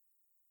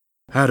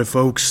Howdy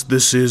folks,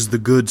 this is The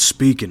Good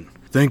speaking.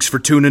 Thanks for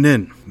tuning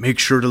in. Make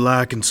sure to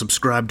like and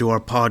subscribe to our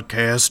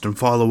podcast and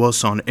follow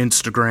us on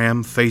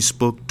Instagram,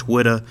 Facebook,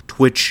 Twitter,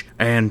 Twitch,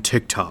 and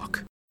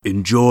TikTok.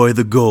 Enjoy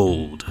the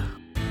gold.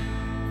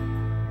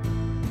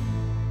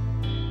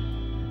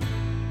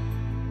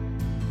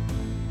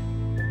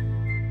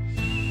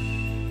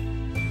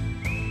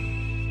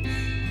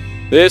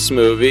 This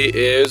movie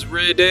is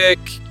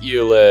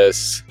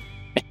Riddick-ulous.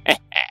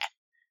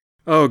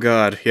 Oh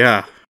god,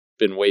 yeah.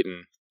 Been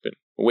waiting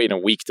a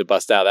week to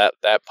bust out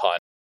that pun.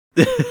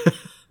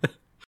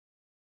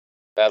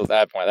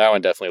 That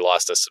one definitely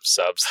lost us some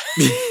subs.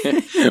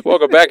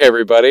 Welcome back,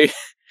 everybody.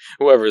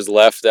 Whoever's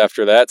left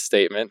after that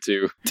statement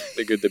to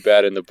the Good, the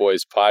Bad, and the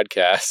Boys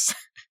podcast.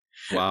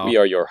 Wow. We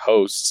are your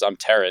hosts. I'm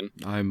Taryn.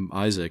 I'm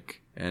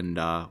Isaac, and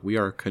we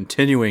are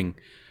continuing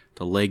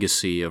the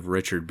legacy of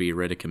Richard B.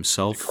 Riddick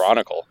himself. The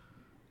Chronicle.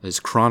 His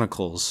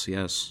chronicles,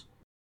 yes.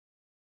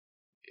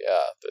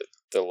 Yeah,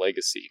 the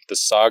legacy, the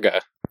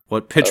saga.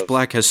 What Pitch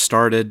Black has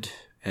started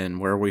and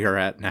where we are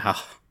at now.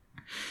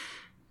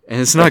 And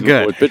it's not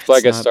good. What Pitch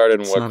Black has started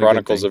and what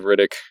Chronicles of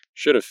Riddick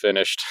should have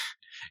finished.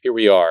 Here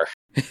we are.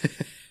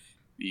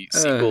 The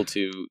sequel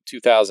to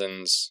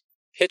 2000's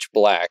Pitch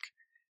Black.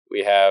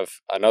 We have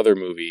another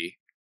movie,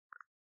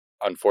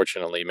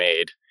 unfortunately,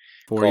 made.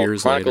 4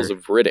 years Chronicles later.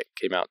 of Riddick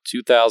came out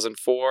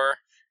 2004.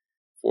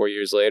 4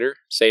 years later,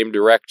 same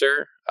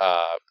director.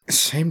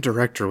 Same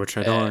director, which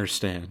I don't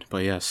understand,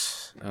 but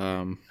yes. I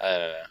don't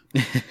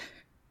know.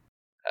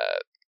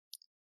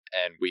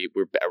 And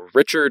we're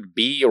Richard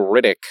B.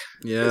 Riddick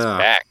is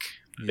back.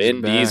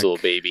 Vin Diesel,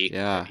 baby.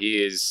 Yeah,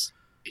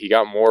 he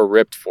got more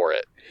ripped for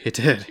it. He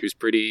did. He was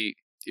pretty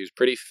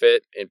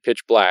fit in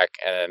Pitch Black,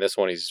 and then this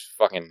one he's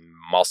fucking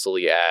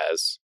muscly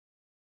as.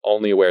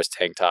 Only wears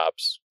tank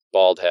tops,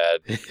 bald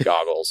head,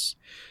 goggles.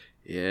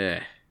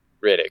 Yeah,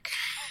 Riddick.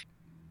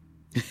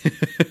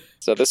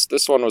 So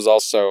this one was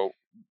also,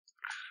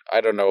 I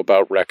don't know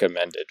about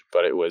recommended,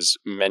 but it was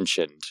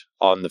mentioned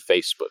on the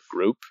Facebook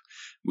group.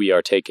 We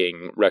are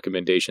taking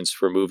recommendations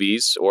for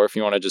movies, or if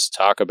you want to just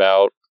talk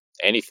about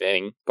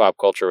anything pop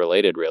culture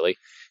related, really,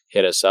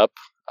 hit us up.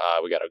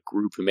 We got a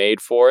group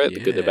made for it, The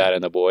Good, the Bad,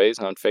 and the Boys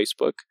on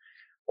Facebook,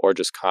 or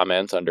just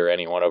comment under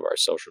any one of our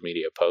social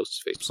media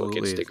posts, Facebook,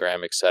 Absolutely.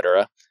 Instagram,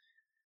 etc.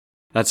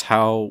 That's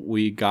how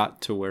we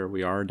got to where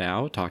we are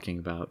now, talking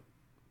about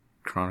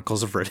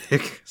Chronicles of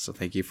Riddick. So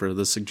thank you for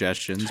the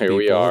suggestions. Here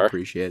we are.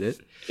 Appreciate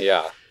it.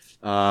 Yeah.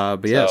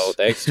 But yes. So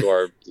thanks to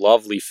our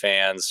lovely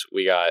fans,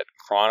 we got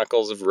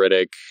Chronicles of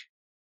Riddick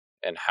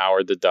and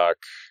Howard the Duck.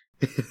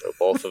 So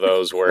both of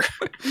those were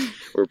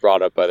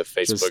brought up by the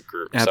Facebook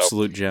group.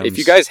 Absolute gems. If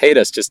you guys hate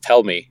us, just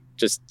tell me.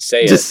 Just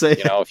say it. Say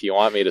you know, if you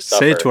want me to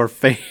suffer, say it to our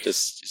face.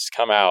 Just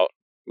come out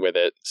with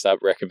it. Stop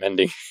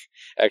recommending.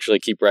 Actually,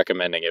 keep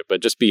recommending it,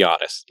 but just be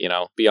honest. You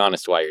know, be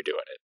honest why you're doing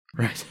it.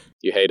 Right.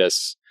 You hate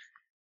us.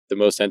 The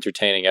most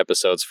entertaining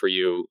episodes for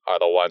you are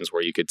the ones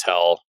where you could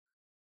tell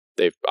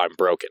I'm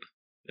broken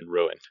and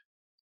ruined,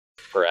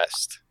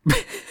 depressed.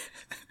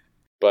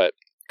 But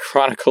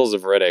Chronicles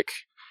of Riddick,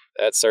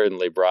 that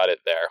certainly brought it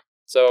there.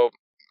 So,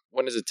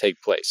 when does it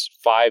take place?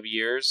 5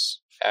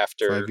 years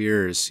after? 5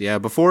 years, yeah.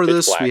 Before Pitch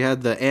this, Black. we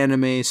had the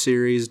anime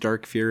series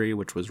Dark Fury,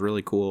 which was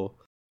really cool.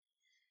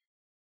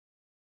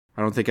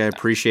 I don't think I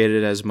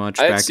appreciated it as much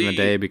back in the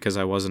day because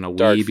I wasn't a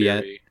Dark weeb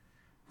yet. Fury.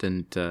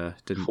 Didn't A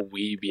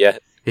weeb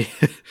yet.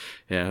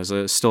 Yeah, I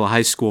was still a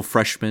high school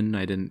freshman.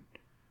 I didn't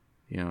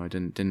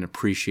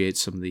appreciate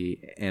some of the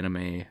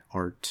anime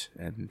art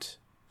and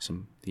some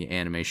of the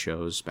anime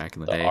shows back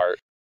in the day. Art.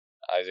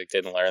 Isaac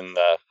didn't learn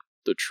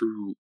the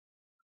true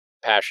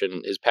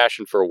passion. His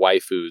passion for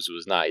waifus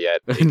was not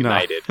yet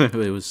ignited. No,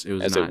 it was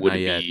as not, it would not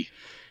yet. be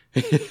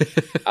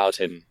out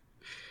in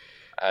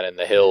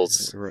the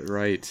hills.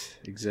 Right,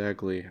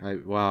 exactly.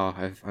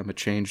 I'm a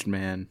changed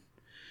man.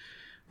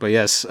 But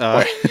yes,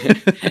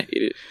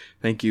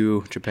 thank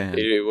you, Japan.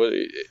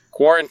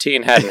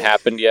 Quarantine hadn't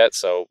happened yet,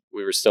 so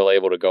we were still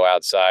able to go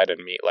outside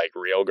and meet like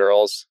real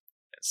girls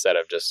instead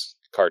of just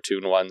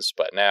cartoon ones.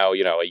 But now,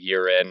 you know, a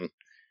year in,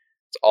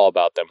 it's all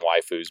about them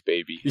waifus,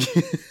 baby.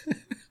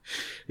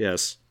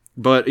 Yes,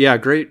 but yeah,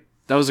 great.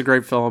 That was a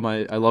great film.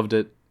 I loved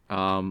it.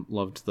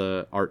 Loved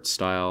the art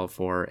style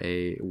for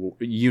a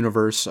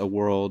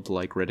world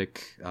like Riddick.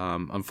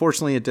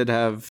 Unfortunately, it did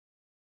have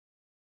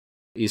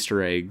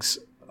Easter eggs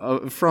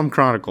from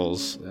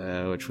Chronicles,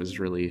 which was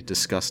really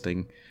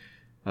disgusting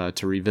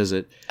to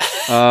revisit.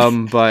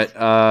 But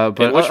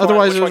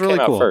otherwise, it was really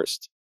cool.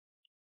 First,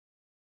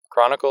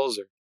 Chronicles,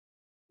 or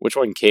which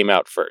one came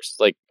out first?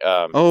 Like,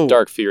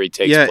 Dark Fury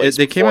takes place.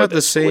 They came out the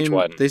this. same. Which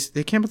one?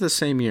 They came out the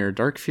same year.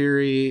 Dark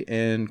Fury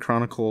and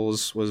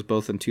Chronicles was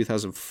both in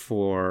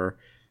 2004.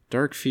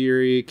 Dark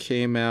Fury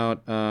came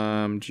out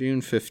June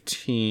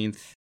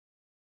 15th.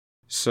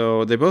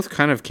 So they both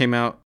kind of came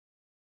out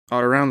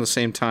around the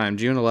same time.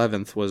 June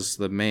 11th was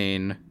the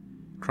main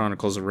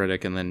Chronicles of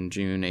Riddick, and then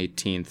June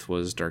 18th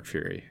was Dark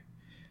Fury.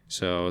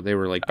 So they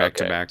were like back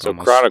to back. So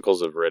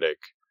Chronicles of Riddick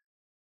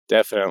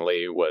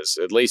definitely was,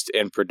 at least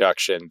in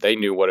production, they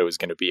knew what it was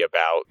going to be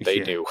about. They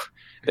knew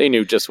They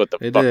knew just what the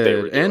fuck they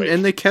were doing.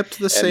 And they kept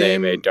the same, they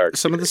made Dark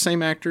some Fury. of the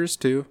same actors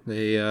too.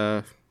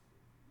 They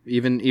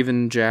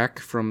even Jack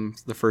from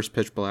the first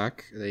Pitch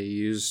Black, they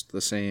used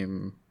the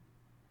same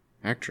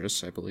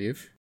actress, I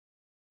believe.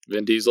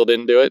 Vin Diesel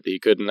didn't do it. He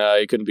couldn't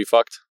be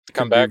fucked to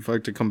come back.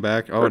 To come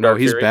back. Oh no,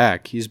 he's Fury?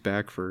 back. He's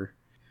back for.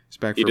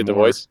 He did more. the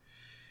voice.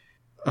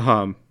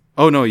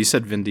 Oh no, you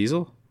said Vin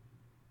Diesel?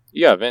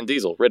 Yeah, Vin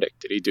Diesel, Riddick.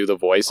 Did he do the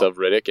voice of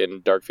Riddick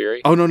in Dark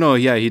Fury? Oh no,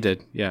 yeah, he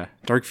did. Yeah,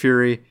 Dark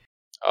Fury.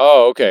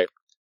 Oh, okay.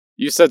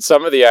 You said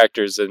some of the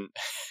actors and.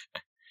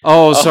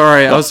 Oh,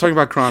 sorry. I was talking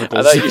about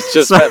Chronicles. I thought you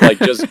just meant like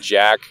just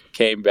Jack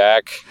came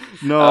back.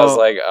 No. I was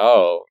like,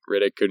 oh,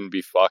 Riddick couldn't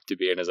be fucked to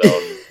be in his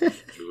own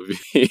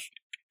movie.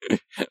 I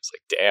was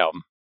like,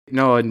 damn.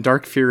 No, in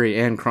Dark Fury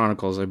and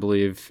Chronicles, I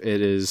believe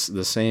it is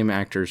the same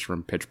actors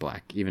from Pitch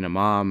Black. Even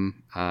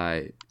Imam.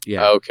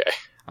 Yeah. Okay.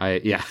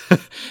 Yeah.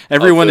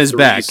 Everyone is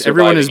back.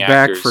 Everyone is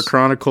back actors. for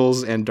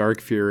Chronicles and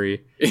Dark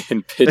Fury.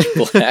 In Pitch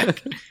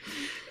Black.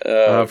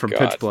 From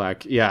Pitch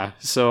Black. Yeah.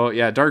 So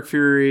yeah, Dark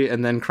Fury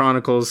and then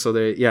Chronicles. So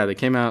they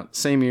came out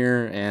same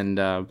year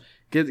and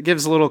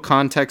gives a little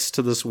context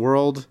to this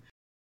world.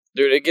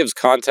 Dude, it gives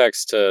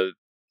context to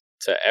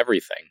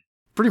everything.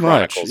 Pretty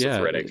Chronicles much. Yeah.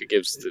 Of Riddick. It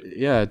gives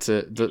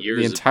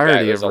the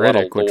entirety of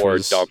Riddick, which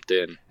was dumped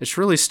in. It's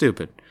really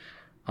stupid.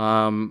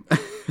 I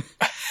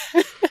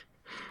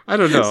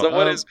don't know. So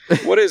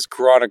what is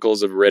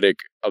Chronicles of Riddick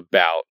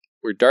about?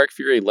 Where Dark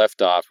Fury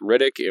left off,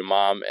 Riddick,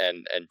 Imam,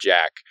 and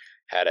Jack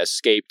had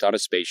escaped on a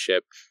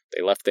spaceship.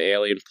 They left the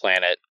alien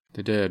planet.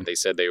 They did. They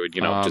said they would,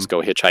 just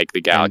go hitchhike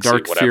the galaxy.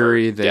 Dark whatever,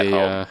 Fury,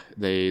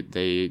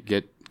 they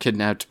get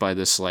kidnapped by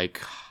this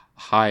like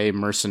high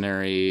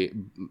mercenary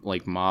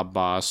like mob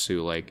boss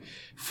who like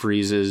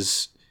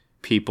freezes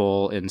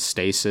people in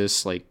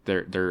stasis, like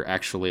they're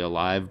actually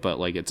alive, but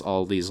like it's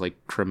all these like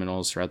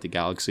criminals throughout the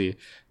galaxy.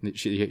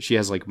 She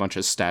has like a bunch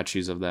of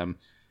statues of them,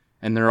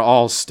 and they're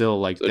all still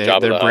like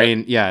their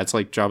brain. Yeah, it's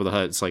like Jabba the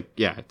Hutt. It's like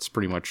it's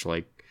pretty much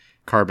like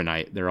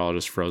carbonite. They're all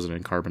just frozen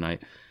in carbonite,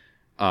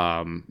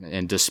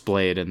 and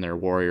displayed in their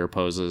warrior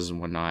poses and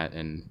whatnot.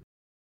 And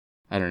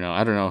I don't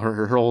know.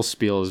 Her whole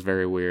spiel is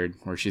very weird,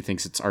 where she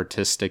thinks it's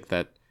artistic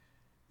that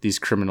these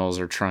criminals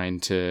are trying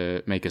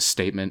to make a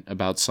statement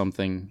about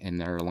something in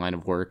their line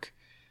of work.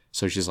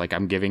 So she's like,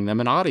 I'm giving them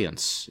an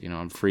audience.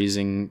 I'm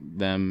freezing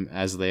them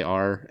as they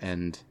are,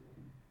 and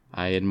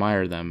I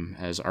admire them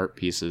as art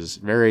pieces.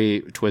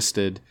 Very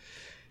twisted.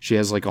 She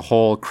has like a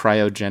whole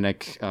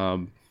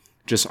cryogenic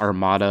just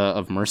armada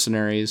of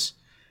mercenaries.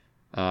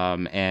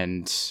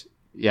 And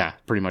yeah,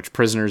 pretty much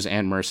prisoners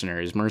and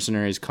mercenaries.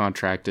 Mercenaries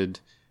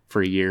contracted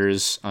for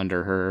years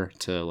under her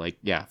to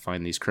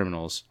find these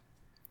criminals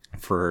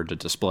for her to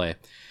display.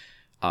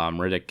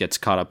 Riddick gets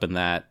caught up in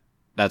that.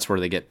 That's where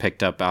they get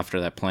picked up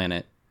after that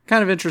planet.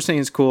 Kind of interesting.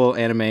 It's cool.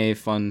 Anime,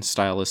 fun,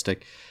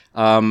 stylistic.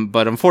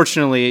 But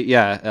unfortunately,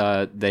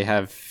 they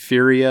have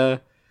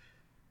Furia,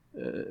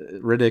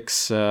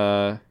 Riddick's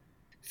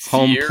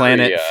home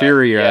planet,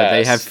 Furia. Yes.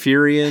 They have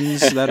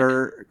Furians that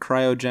are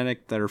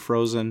cryogenic, that are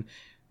frozen.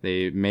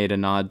 They made a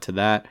nod to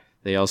that.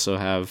 They also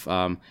have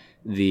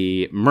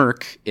the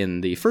Merc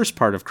in the first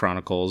part of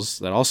Chronicles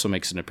that also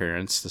makes an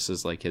appearance. This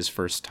is like his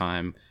first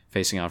time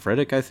facing off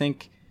Riddick, I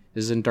think,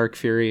 is in Dark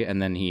Fury,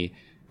 and then he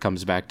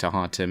comes back to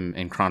haunt him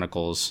in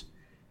Chronicles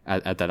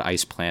at that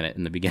ice planet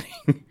in the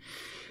beginning.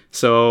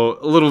 So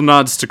little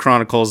nods to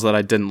Chronicles that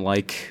I didn't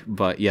like,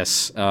 but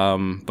yes,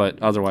 but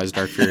otherwise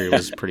Dark Fury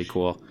was pretty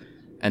cool.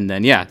 And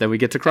then then we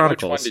get to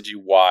Chronicles. And which one did you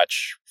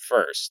watch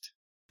first?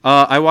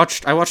 I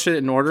watched it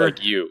in order.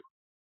 Like you.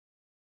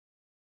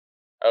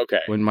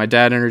 Okay. When my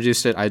dad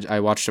introduced it, I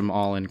watched them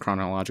all in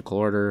chronological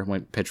order.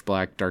 Went Pitch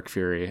Black, Dark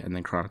Fury, and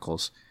then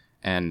Chronicles.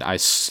 And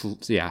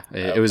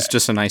it was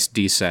just a nice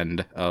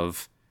descend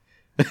of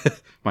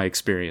my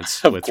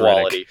experience with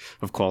quality.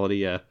 Riddick. Of quality,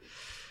 yeah.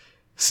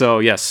 So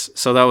yes,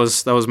 that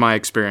was my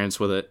experience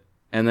with it.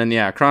 And then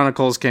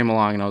Chronicles came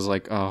along, and I was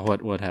like, oh,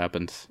 what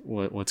happened?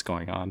 What's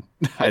going on?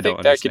 I think don't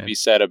that understand. Could be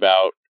said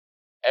about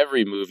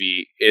every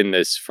movie in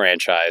this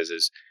franchise.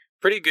 Is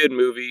pretty good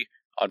movie.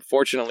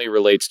 Unfortunately,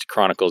 relates to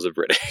Chronicles of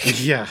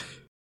Riddick. Yeah.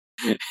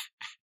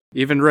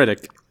 Even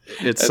Riddick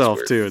itself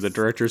too. The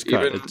director's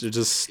cut. It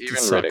just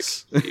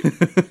sucks.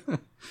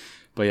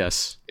 But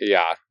yes.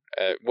 Yeah.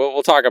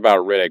 We'll talk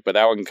about Riddick, but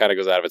that one kind of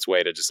goes out of its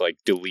way to just like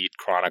delete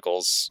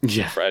Chronicles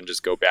and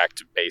just go back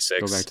to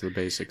basics. Go back to the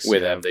basics.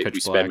 With them, we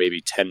spend maybe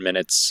 10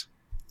 minutes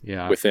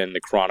within the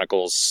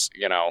Chronicles,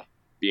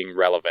 being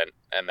relevant,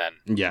 and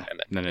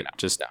then it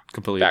just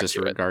completely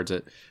disregards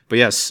it. But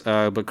yes,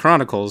 but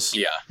Chronicles.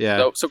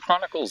 Yeah. So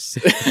Chronicles.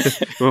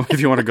 Well, if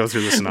you want to go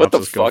through the synopsis, what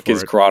the fuck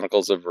is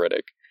Chronicles of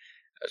Riddick?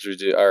 Should we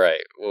do? All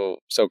right. Well,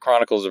 so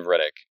Chronicles of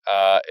Riddick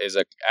is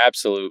an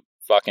absolute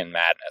fucking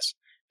madness.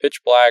 Pitch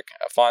Black,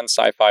 a fun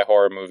sci-fi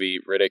horror movie.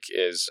 Riddick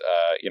is,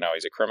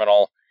 he's a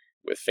criminal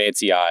with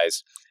fancy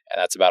eyes, and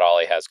that's about all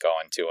he has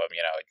going to him.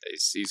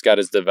 He's got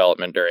his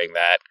development during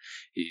that.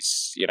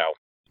 He's,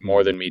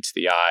 more than meets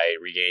the eye,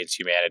 regains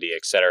humanity,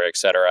 etc.,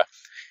 etc.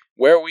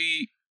 Where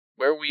we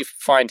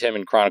find him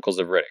in Chronicles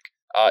of Riddick,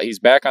 He's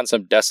back on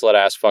some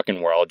desolate-ass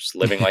fucking world, just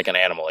living like an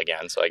animal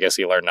again, so I guess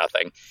he learned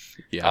nothing.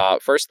 Yeah.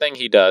 First thing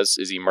he does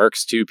is he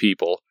murks 2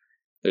 people.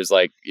 There's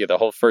the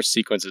whole first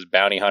sequence is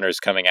bounty hunters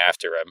coming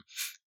after him.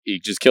 He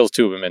just kills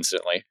 2 of them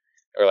instantly.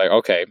 Or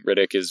okay,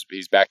 Riddick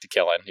he's back to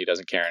killing. He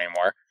doesn't care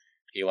anymore.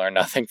 He learned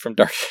nothing from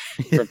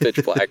from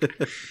Pitch Black.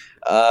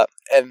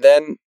 And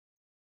then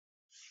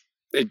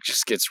it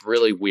just gets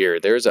really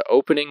weird. There's an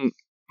opening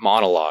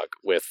monologue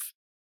with,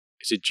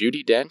 is it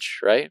Judi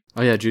Dench, right?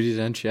 Oh yeah, Judi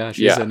Dench. Yeah,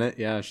 she's in it.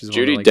 Yeah, she's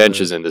Judi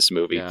Dench is in this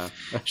movie. Yeah.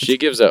 She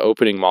gives an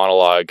opening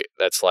monologue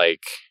that's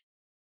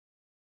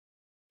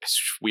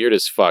it's weird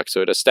as fuck.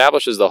 So it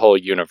establishes the whole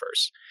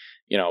universe.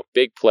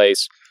 Big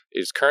place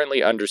is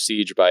currently under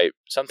siege by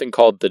something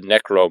called the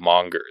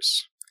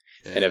Necromongers.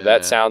 Yeah. And if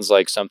that sounds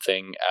like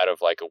something out of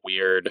a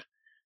weird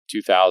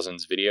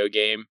 2000s video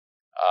game,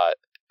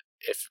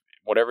 if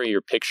whatever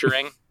you're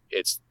picturing,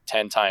 it's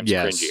 10 times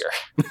cringier.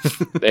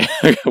 They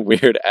are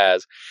weird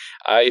as.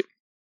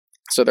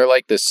 So they're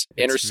like this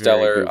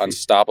interstellar,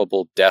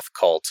 unstoppable death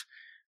cult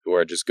who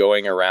are just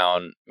going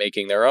around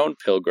making their own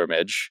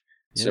pilgrimage,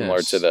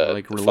 similar to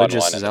the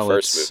religious fun one in the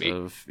first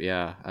movie.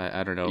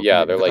 I don't know.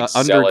 Yeah, they're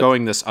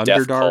undergoing this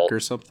Underdark or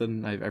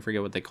something. I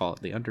forget what they call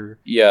it. The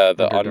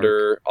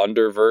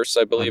Underverse,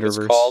 I believe it's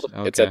called.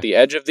 Okay. It's at the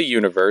edge of the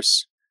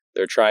universe.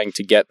 They're trying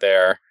to get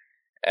there,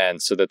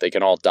 and so that they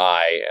can all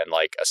die and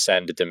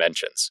ascend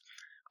dimensions.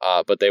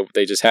 But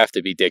they just have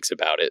to be dicks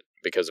about it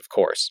because, of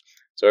course.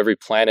 So every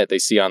planet they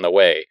see on the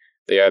way,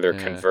 they either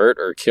convert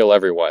or kill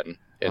everyone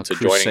into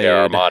joining their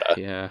armada.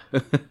 Yeah,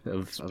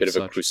 it's a bit of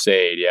a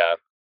crusade. Yeah.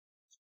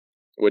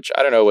 Which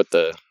I don't know what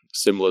the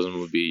symbolism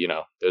would be.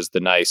 There's the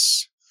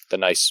nice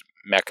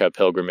Mecca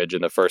pilgrimage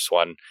in the first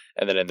one,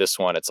 and then in this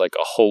one, it's like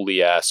a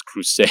holy ass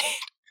crusade.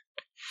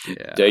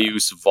 Yeah.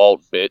 Deus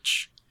Vault,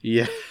 bitch.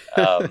 Yeah.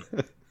 So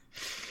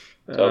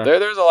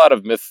there's a lot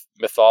of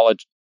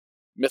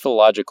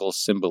mythological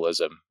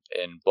symbolism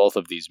in both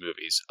of these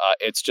movies.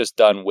 It's just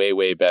done way,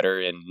 way better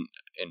in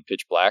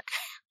Pitch Black.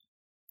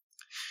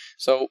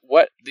 So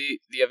what the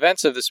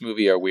events of this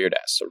movie are weird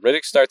as. So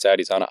Riddick starts out,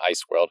 he's on an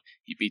ice world,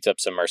 he beats up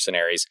some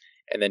mercenaries,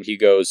 and then he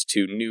goes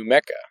to New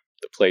Mecca,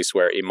 the place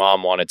where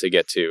Imam wanted to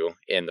get to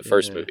in the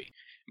first movie.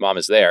 Imam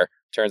is there.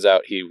 Turns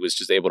out he was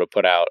just able to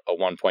put out a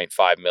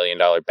 $1.5 million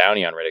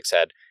bounty on Riddick's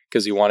head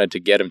because he wanted to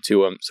get him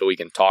to him so he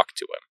can talk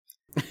to him.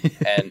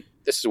 And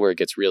this is where it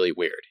gets really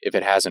weird, if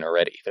it hasn't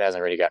already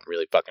gotten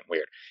really fucking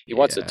weird. He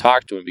wants to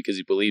talk to him because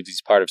he believes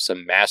he's part of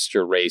some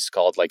master race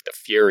called the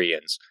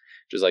Furians,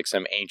 which is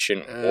some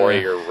ancient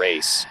warrior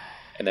race.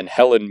 And then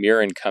Helen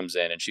Mirren comes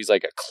in, and she's a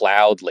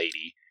cloud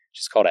lady.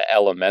 She's called an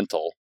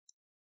elemental,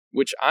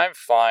 which I'm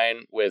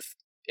fine with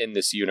in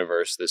this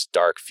universe, this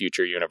dark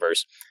future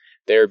universe.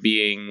 There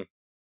being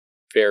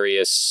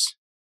various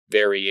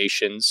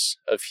variations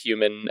of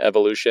human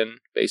evolution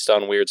based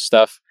on weird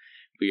stuff.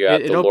 We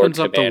got the Lord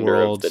Commander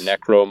of the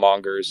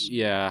Necromongers.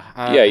 Yeah.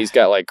 He's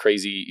got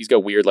he's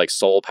got weird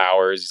soul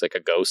powers. He's a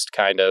ghost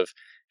kind of.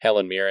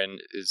 Helen Mirren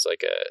is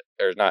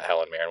or not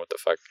Helen Mirren, what the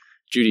fuck?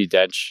 Judi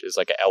Dench is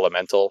an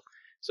elemental.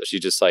 So she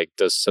just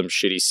does some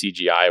shitty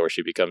CGI where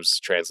she becomes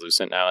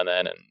translucent now and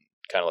then and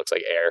kind of looks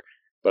like air,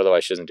 but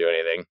otherwise she doesn't do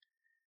anything.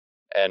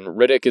 And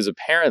Riddick is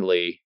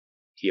apparently,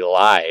 he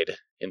lied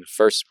in the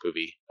first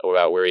movie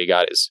about where he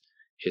got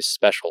his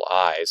special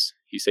eyes.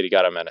 He said he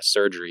got them at a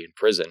surgery in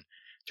prison.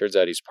 Turns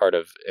out he's part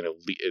of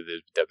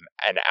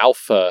an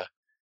alpha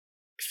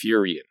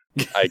Furian.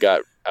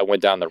 I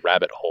went down the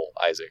rabbit hole,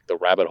 Isaac. The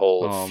rabbit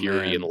hole of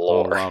Furian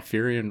lore. Oh, wow.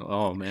 Furian.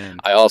 Oh, man.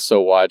 I also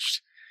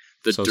watched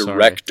the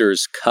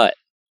director's cut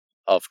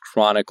of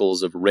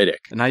Chronicles of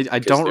Riddick. And I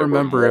don't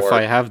remember if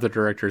I have the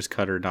director's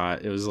cut or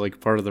not. It was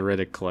part of the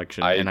Riddick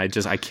collection. I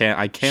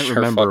can't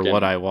remember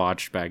what I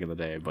watched back in the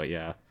day, but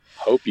yeah.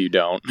 Hope you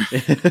don't.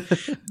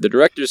 The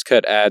director's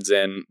cut adds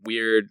in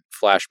weird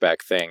flashback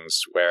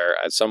things where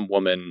some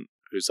woman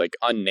who's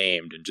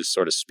unnamed and just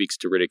sort of speaks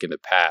to Riddick in the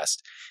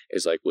past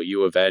is will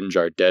you avenge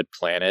our dead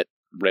planet,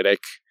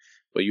 Riddick?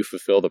 Will you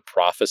fulfill the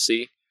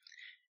prophecy?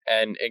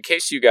 And in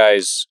case you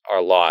guys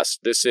are lost,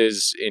 this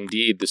is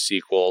indeed the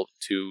sequel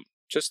to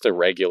just a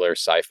regular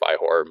sci-fi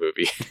horror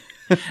movie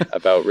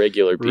about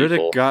regular people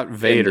Riddick got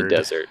Vadered. In the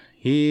desert.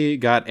 He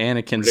got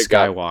Anakin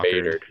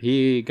Skywalker.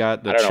 He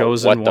got the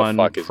Chosen One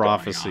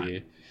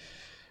prophecy.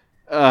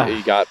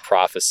 He got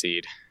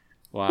prophesied.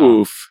 Wow.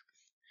 Oof.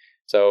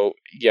 So,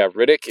 yeah,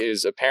 Riddick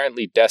is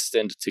apparently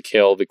destined to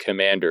kill the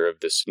commander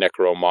of this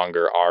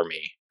Necromonger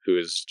army, who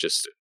is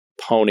just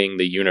poning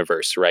the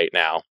universe right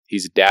now.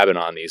 He's dabbing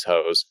on these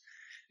hoes.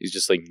 He's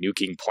just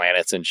nuking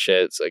planets and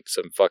shit. It's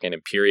some fucking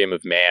Imperium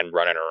of Man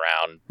running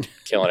around,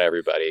 killing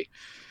everybody.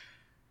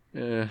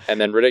 And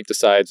then Riddick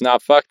decides, nah,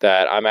 fuck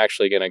that. I'm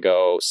actually going to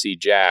go see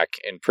Jack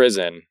in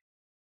prison.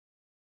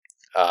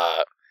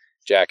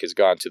 Jack has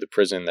gone to the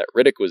prison that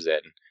Riddick was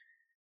in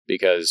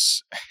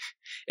because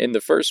in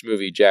the first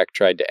movie, Jack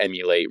tried to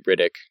emulate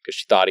Riddick because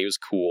she thought he was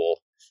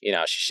cool. She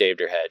shaved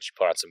her head. She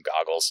put on some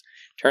goggles.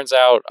 Turns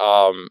out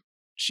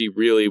she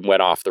really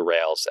went off the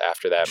rails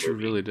after that movie.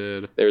 She really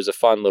did. There's a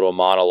fun little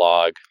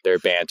monologue, their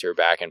banter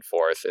back and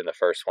forth. In the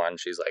first one,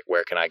 she's like,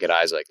 where can I get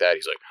eyes like that?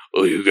 He's like,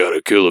 oh, you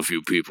gotta kill a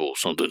few people,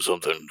 something,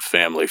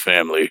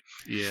 family.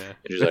 Yeah.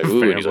 And she's like,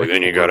 ooh, and he's like,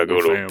 then you gotta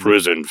go to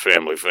prison,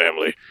 family.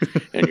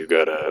 And you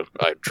gotta,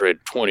 I trade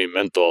 20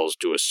 menthols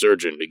to a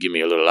surgeon to give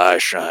me a little eye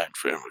shine,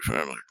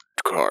 family,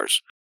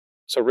 cars.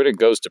 So Riddick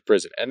goes to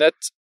prison, and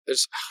that's,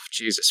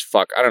 Jesus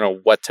fuck, I don't know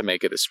what to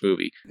make of this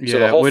movie. Yeah, so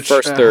the whole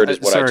first third is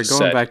what I just said.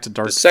 Going back to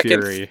Dark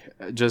Fury,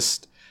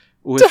 just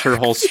with her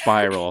whole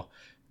spiral,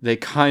 they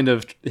kind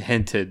of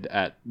hinted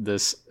at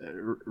this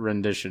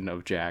rendition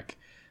of Jack,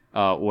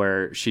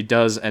 where she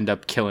does end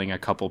up killing a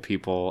couple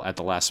people at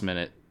the last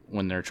minute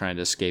when they're trying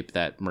to escape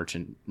that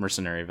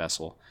mercenary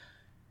vessel,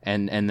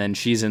 and then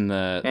she's in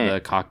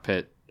the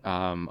cockpit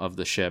of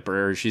the ship,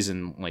 or she's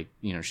in, like,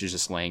 you know, she's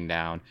just laying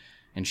down.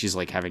 And she's,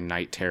 like, having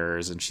night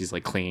terrors, and she's,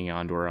 like, clinging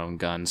onto her own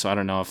gun. So I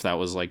don't know if that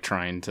was, like,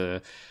 trying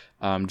to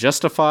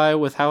justify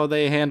with how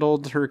they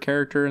handled her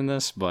character in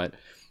this, but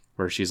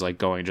where she's,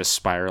 like, just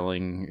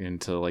spiraling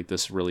into, like,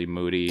 this really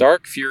moody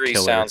Dark Fury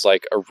killer. Sounds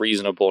like a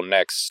reasonable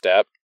next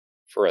step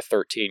for a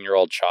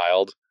 13-year-old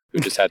child who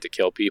just had to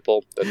kill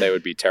people, that they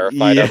would be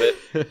terrified of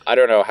it. I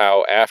don't know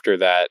how after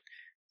that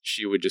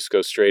she would just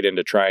go straight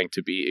into trying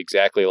to be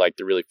exactly like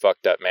the really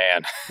fucked up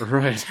man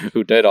right,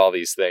 who did all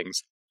these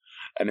things.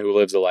 And who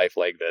lives a life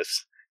like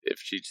this, if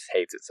she just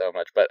hates it so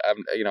much. But,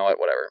 you know what,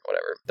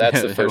 whatever.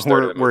 That's the first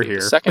third of the movie. We're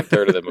here. The second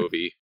third of the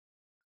movie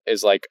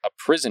is like a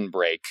prison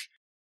break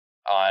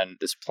on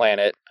this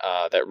planet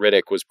that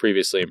Riddick was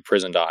previously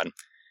imprisoned on,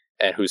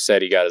 and who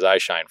said he got his eye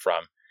shine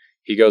from.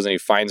 He goes and he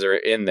finds her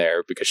in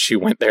there because she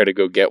went there to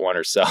go get one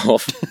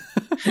herself.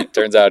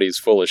 Turns out he's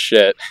full of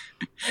shit.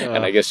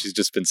 And I guess she's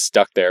just been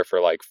stuck there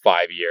for like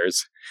 5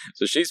 years.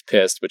 So she's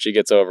pissed, but she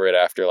gets over it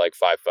after like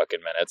 5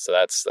 fucking minutes. So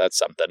that's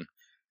something.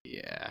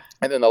 Yeah.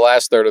 And then the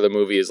last third of the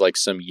movie is like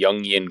some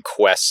Jungian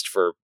quest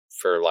for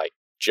like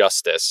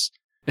justice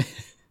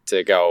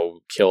to go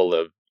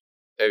kill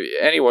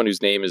anyone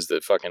whose name is the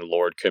fucking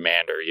Lord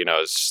Commander, you know,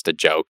 it's just a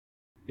joke.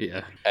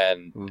 Yeah.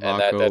 And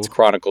that's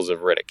Chronicles of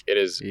Riddick. It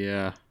is.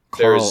 Yeah.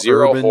 There are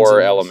zero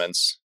horror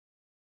elements.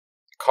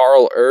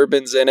 Carl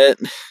Urban's in it.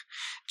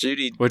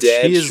 Judy Which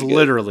Dench, he is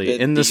literally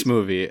in this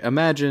movie.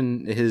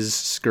 Imagine his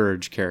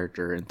Scourge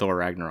character in Thor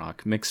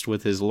Ragnarok mixed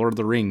with his Lord of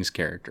the Rings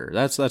character.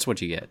 That's what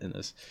you get in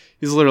this.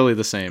 He's literally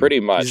the same. Pretty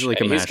much. He's,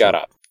 like, and he's got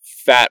a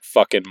fat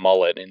fucking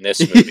mullet in this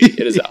movie.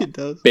 It is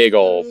a big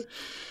old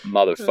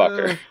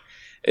motherfucker.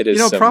 It is.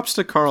 You know, props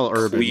to Carl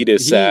Urban. He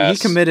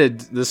committed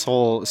this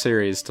whole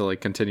series to,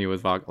 like, continue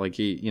with like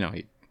he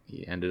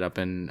ended up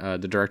in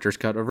the director's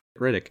cut of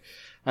Riddick.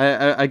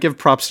 I give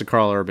props to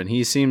Carl Urban.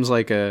 He seems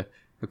like a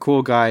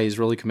cool guy. He's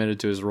really committed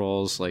to his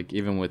roles, like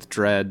even with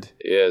Dredd.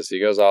 He is. He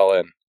goes all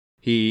in.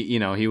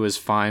 He was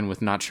fine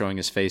with not showing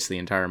his face the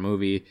entire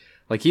movie.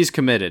 Like, he's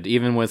committed,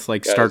 even with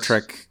like Star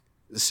Trek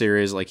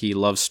series. Like, he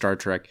loves Star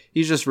Trek.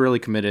 He's just really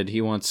committed.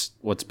 He wants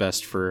what's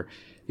best for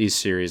these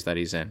series that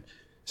he's in.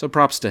 So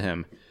props to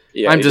him.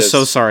 Yeah, I'm just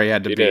so sorry he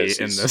had to be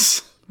in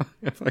this.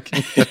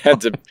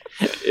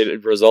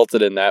 It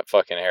resulted in that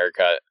fucking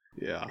haircut.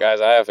 Yeah, guys,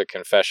 I have a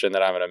confession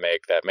that I'm going to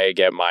make that may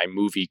get my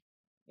movie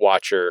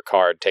watcher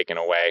card taken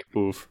away.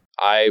 Oof.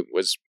 I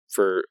was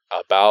for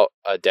about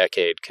a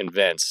decade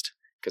convinced,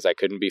 because I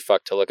couldn't be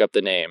fucked to look up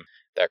the name,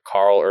 that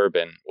Carl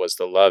Urban was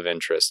the love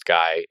interest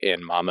guy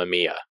in Mamma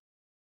Mia,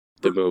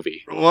 the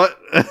movie. What?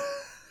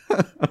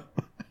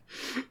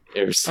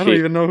 I don't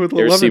even know who the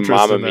love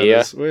interest in that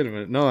is. Wait a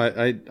minute. No,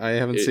 I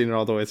haven't seen it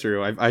all the way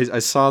through. I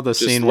saw the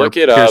scene where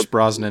Pierce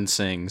Brosnan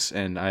sings,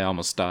 and I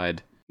almost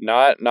died.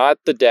 Not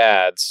the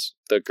dads.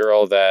 The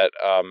girl that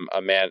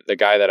the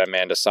guy that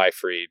Amanda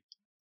Seyfried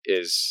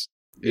is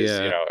you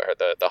know,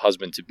 the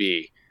husband to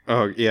be.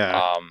 Oh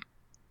yeah.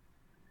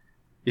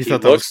 He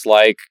looks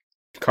like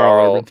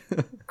Carl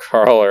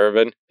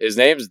Urban. His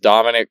name's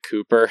Dominic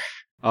Cooper.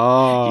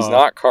 Oh, he's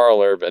not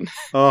Carl Urban.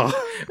 Oh,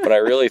 but I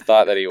really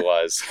thought that he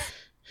was.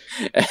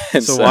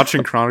 So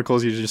watching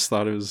Chronicles, you just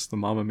thought it was the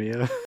Mamma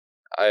Mia?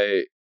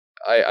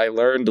 I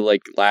learned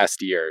like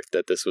last year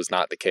that this was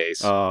not the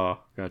case. Oh,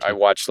 gotcha. I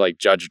watched like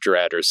Judge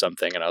Dredd or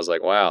something, and I was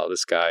like, wow,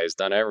 this guy's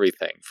done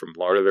everything from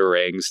Lord of the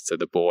Rings to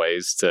The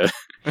Boys to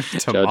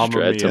Judge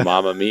Dredd to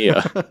Mamma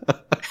Mia.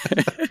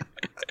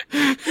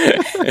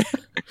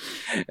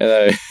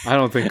 And I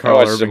don't think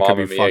Carl Urban could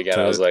be fucked again.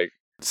 I was like,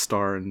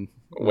 star in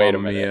wait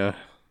Mamma a minute.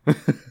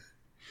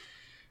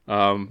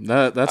 Mia.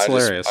 That's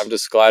hilarious. I'm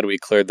just glad we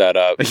cleared that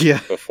up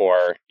yeah.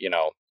 before, you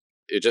know,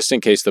 just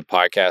in case the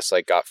podcast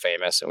like got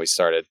famous and we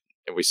started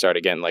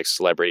getting like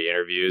celebrity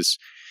interviews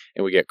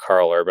and we get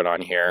Carl Urban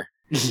on here.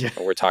 Yeah.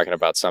 And we're talking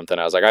about something.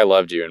 I was like, I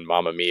loved you in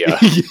Mamma Mia,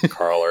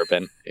 Carl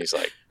Urban. He's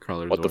like,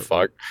 what the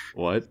fuck?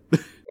 What?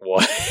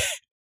 What?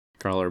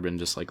 Carl Urban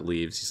just like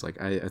leaves. He's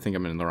like, I think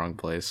I'm in the wrong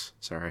place.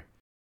 Sorry.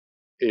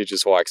 He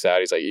just walks out.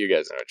 He's like, you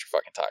guys know what you're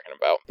fucking talking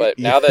about. But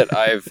now that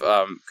I've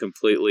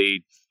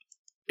completely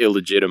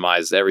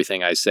illegitimized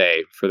everything I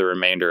say for the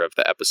remainder of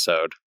the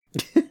episode,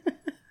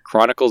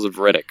 Chronicles of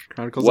Riddick.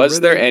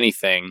 Was there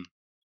anything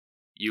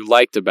you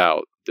liked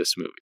about this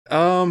movie?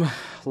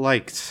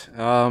 Liked.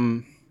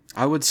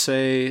 I would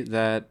say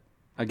that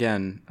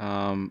again.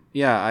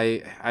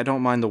 I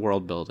don't mind the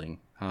world building.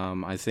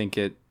 I think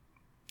it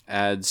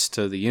adds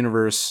to the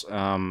universe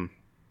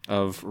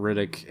of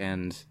Riddick,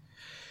 and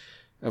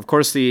of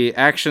course the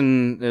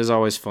action is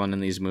always fun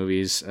in these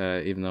movies,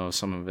 even though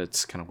some of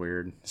it's kind of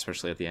weird,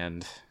 especially at the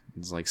end.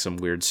 It's like some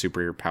weird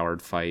super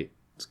powered fight.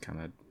 It's kind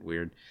of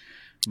weird,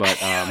 but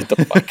What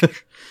the fuck?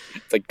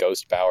 It's like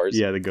ghost powers.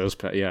 Yeah, the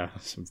ghost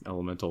some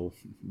elemental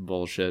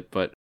bullshit,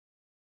 but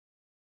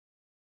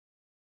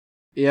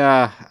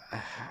yeah,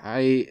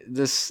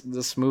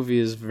 this movie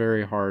is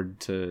very hard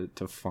to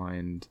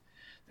find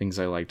things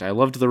I liked. I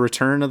loved the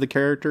return of the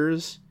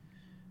characters,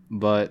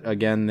 but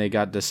again, they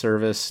got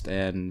disserviced,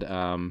 and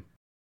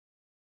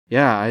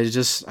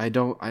I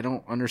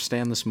don't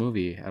understand this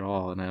movie at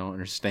all, and I don't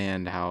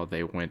understand how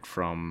they went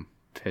from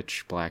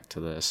Pitch Black to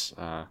this.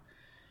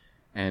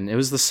 And it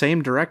was the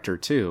same director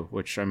too,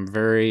 which I'm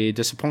very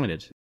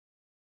disappointed.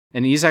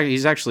 And he's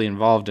actually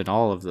involved in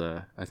all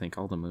the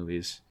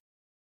movies.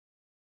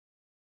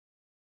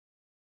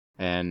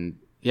 And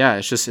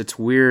yeah, it's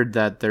weird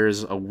that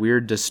there's a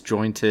weird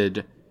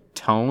disjointed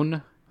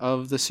tone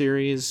of the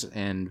series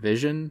and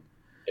vision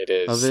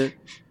of it.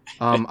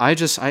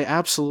 I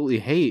absolutely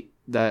hate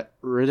that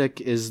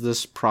Riddick is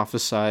this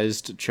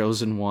prophesized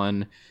chosen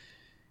one,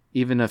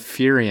 even a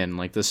Furion,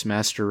 like this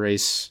master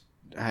race.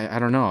 I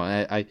don't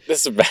know.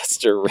 This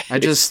master race. I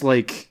just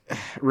like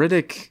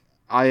Riddick.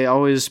 I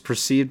always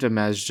perceived him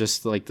as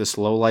just like this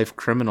low life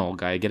criminal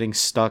guy getting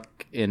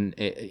stuck in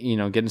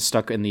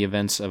the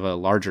events of a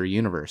larger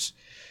universe.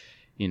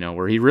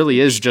 Where he really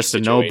is just a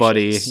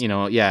nobody.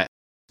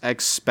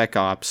 Ex Spec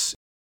Ops.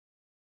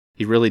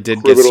 He really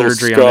did criminal get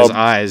surgery scum on his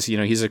eyes.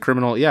 He's a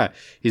criminal. Yeah,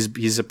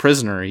 he's a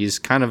prisoner. He's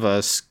kind of a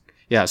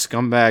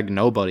scumbag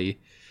nobody,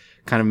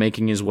 kind of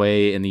making his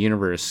way in the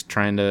universe,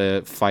 trying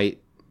to fight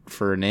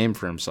for a name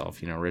for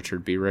himself.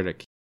 Richard B.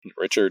 Riddick.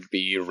 Richard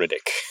B.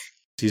 Riddick.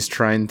 He's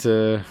trying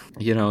to,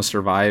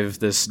 survive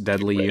this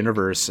deadly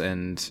universe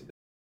and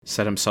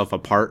set himself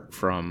apart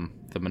from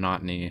the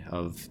monotony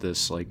of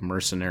this like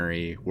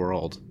mercenary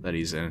world that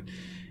he's in.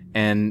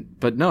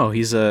 But no,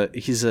 he's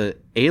a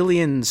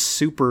alien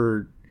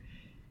super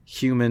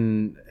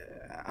human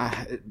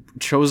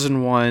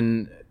chosen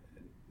one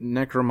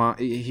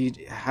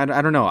necromonger.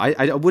 I don't know.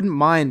 I wouldn't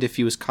mind if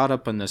he was caught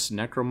up in this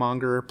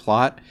necromonger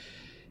plot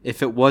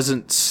if it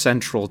wasn't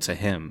central to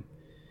him.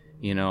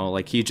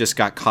 Like he just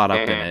got caught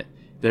up in it.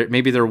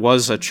 Maybe there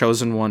was a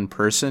chosen one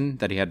person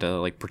that he had to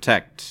like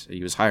protect.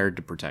 He was hired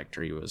to protect,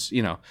 or he was,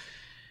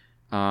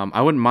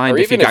 I wouldn't mind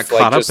if he got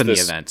caught up in the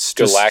events.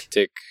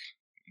 Galactic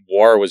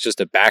war was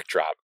just a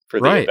backdrop for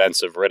the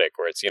events of Riddick,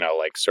 where it's,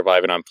 like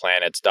surviving on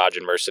planets,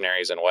 dodging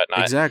mercenaries and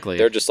whatnot. Exactly.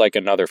 They're just like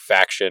another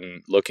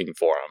faction looking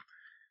for him.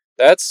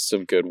 That's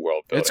some good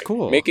world building. It's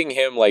cool. Making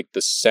him like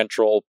the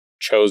central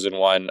chosen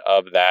one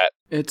of that.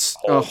 It's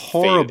a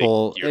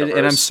horrible,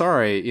 and I'm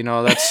sorry,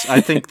 I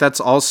think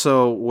that's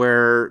also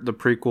where the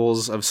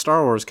prequels of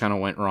Star Wars kind of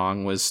went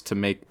wrong, was to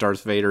make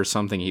Darth Vader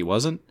something he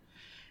wasn't,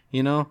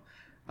 in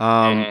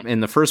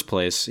the first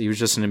place. He was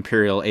just an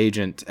Imperial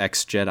agent,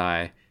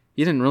 ex-Jedi.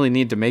 You didn't really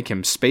need to make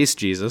him Space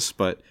Jesus,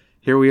 but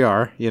here we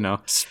are,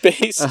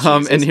 Space Jesus.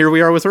 And here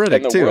we are with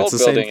Riddick, too. It's the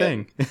same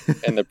thing.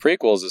 And the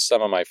prequels is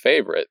some of my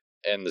favorite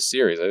in the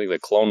series. I think the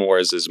Clone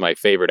Wars is my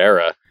favorite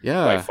era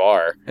by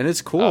far. And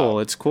it's cool.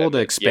 It's cool to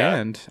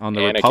expand on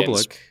the Anakin's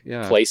Republic.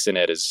 Yeah. place in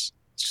it is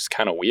just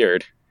kind of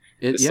weird.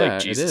 It's like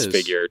Jesus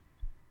figure.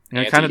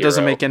 And it kind of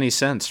doesn't make any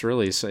sense,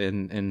 really,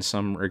 in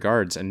some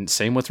regards. And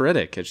same with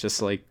Riddick. It's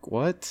just like,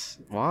 what?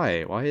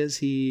 Why? Why is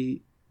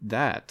he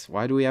that?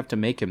 Why do we have to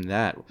make him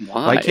that?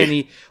 Why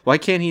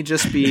can't he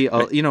just be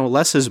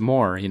less is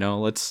more,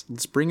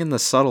 let's bring in the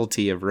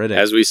subtlety of Riddick.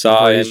 As we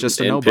saw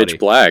in Pitch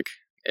Black.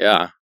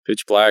 Yeah.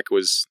 Pitch Black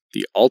was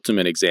the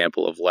ultimate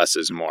example of less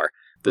is more.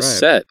 The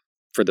set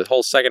for the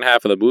whole second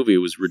half of the movie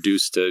was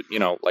reduced to,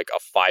 like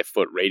a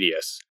 5-foot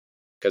radius,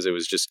 because it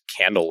was just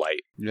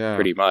candlelight,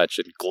 pretty much,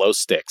 and glow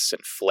sticks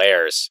and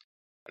flares.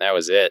 And that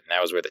was it. And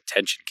that was where the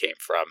tension came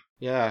from.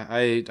 Yeah,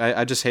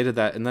 I just hated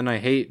that. And then I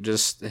hate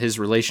just his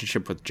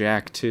relationship with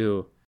Jack,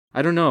 too.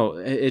 I don't know.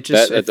 It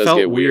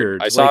felt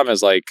weird. I saw him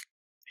as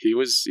he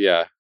was,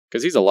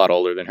 because he's a lot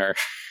older than her.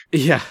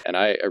 Yeah. And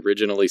I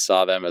originally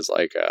saw them as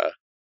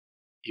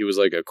he was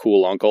like a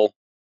cool uncle,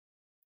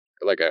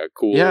 or like a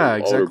cool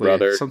older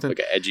brother, like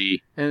an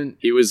edgy. And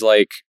he was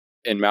like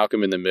in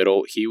Malcolm in the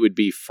Middle. He would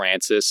be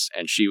Francis,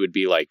 and she would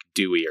be like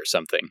Dewey or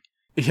something.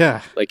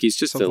 Yeah, like he's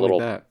just a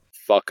little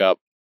fuck up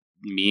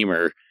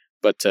memer,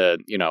 but to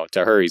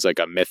her, he's like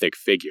a mythic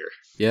figure.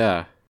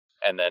 Yeah,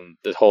 and then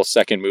the whole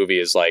second movie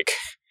is like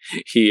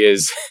he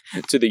is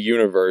to the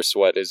universe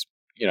what is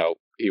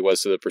he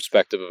was to the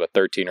perspective of a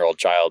 13-year-old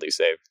child he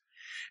saved.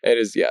 It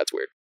is it's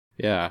weird.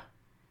 Yeah,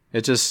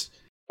 it just.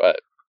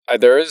 But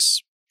there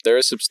is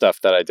some stuff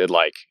that I did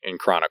like in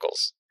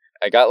Chronicles.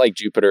 I got like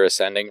Jupiter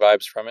Ascending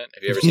vibes from it.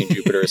 Have you ever seen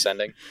Jupiter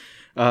Ascending?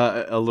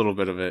 A little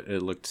bit of it.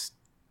 It looked.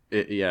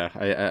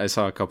 I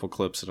saw a couple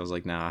clips and I was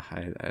like, nah,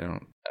 I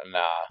don't.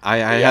 Nah. I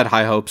had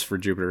high hopes for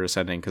Jupiter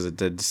Ascending because it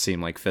did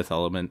seem like Fifth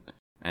Element,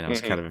 and I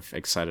was kind of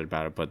excited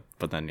about it.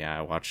 But then, yeah,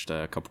 I watched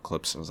a couple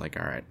clips and was like,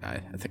 all right, I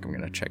think I'm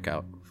going to check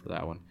out for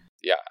that one.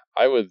 Yeah,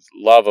 I would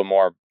love a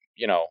more,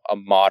 a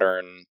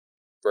modern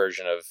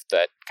version of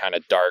that kind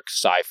of dark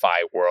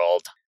sci-fi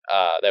world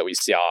that we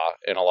saw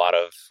in a lot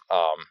of,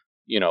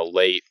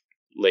 late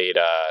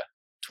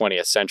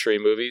 20th century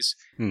movies.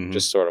 Mm-hmm.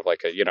 Just sort of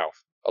like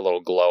a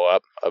little glow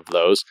up of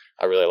those.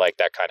 I really like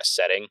that kind of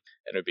setting,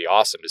 and it would be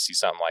awesome to see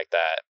something like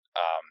that.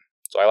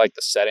 So I like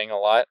the setting a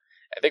lot.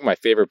 I think my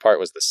favorite part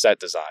was the set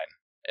design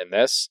in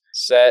this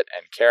set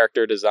and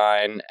character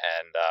design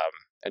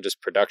and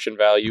just production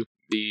value.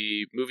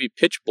 The movie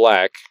Pitch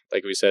Black,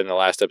 like we said in the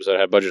last episode,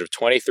 had a budget of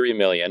 $23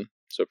 million,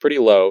 so pretty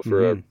low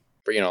for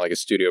like a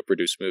studio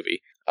produced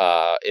movie.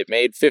 It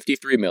made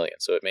 $53 million,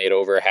 so it made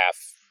over half,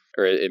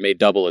 or it made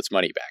double its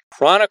money back.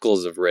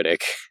 Chronicles of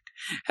Riddick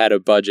had a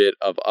budget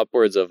of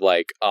upwards of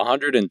like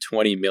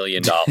 $120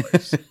 million.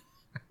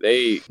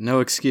 No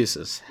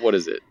excuses. What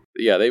is it?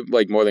 Yeah, they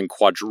like more than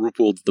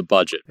quadrupled the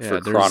budget for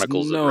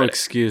Chronicles of Riddick. No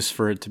excuse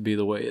for it to be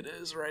the way it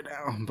is right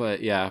now. But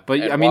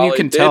and I mean, you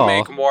can tell. It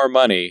did make more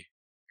money.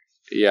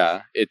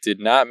 Yeah, it did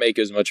not make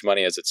as much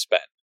money as it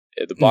spent.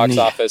 The box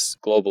office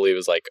globally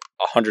was like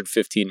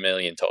 $115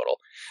 million total.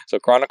 So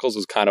Chronicles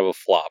was kind of a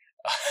flop.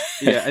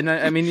 Yeah, and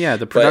I mean,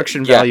 the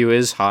production value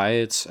is high.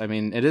 It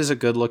is a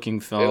good looking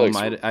film.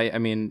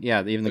 Even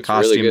the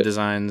costume really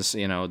designs,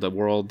 the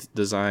world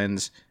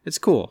designs, it's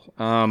cool.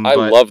 I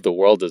love the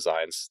world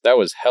designs. That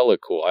was hella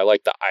cool. I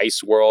like the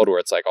ice world where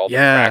it's like all the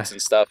cracks and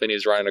stuff, and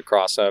he's running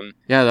across them.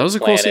 Yeah, that was a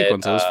cool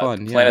sequence. It was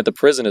fun. Yeah. Planet the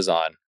prison is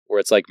on,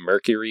 where it's like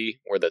Mercury,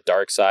 where the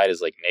dark side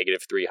is like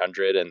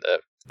 -300 and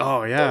the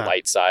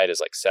light side is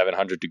like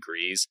 700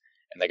 degrees,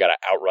 and they got to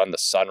outrun the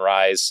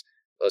sunrise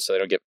so they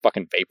don't get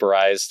fucking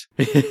vaporized.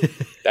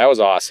 That was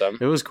awesome.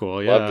 It was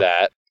cool. Yeah, love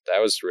that. That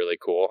was really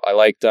cool. I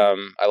liked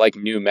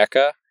New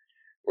Mecca,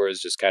 where it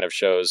just kind of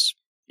shows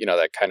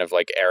that kind of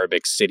like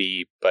Arabic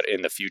city, but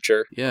in the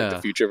future. Yeah, like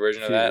the future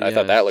version of that. I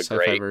thought that looked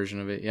great.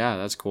 Version of it. Yeah,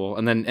 that's cool.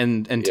 And then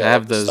and to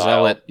have the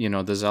zealot,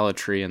 the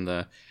zealotry and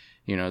the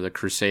the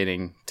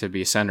crusading to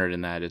be centered in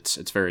that,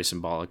 it's very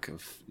symbolic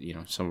of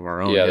some of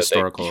our own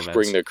historical events.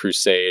 Bring the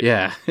crusade.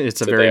 Yeah,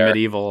 it's a very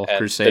medieval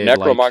crusade. The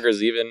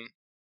necromongers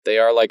they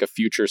are like a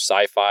future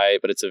sci-fi,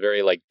 but it's a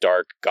very like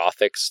dark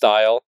Gothic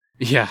style.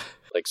 Yeah,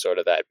 like sort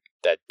of that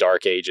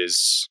Dark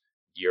Ages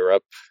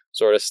Europe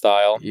sort of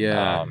style.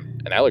 Yeah,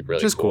 and that looked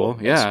really cool.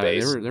 Yeah,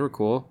 they were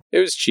cool. It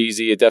was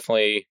cheesy. It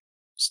definitely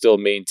still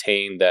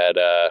maintained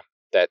that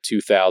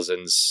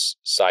 2000s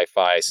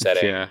sci-fi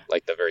setting,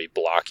 like the very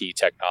blocky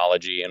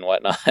technology and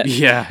whatnot.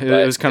 Yeah,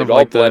 it was kind of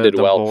like the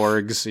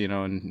Borgs,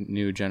 and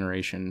New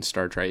Generation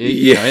Star Trek.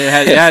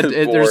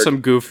 There's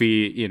some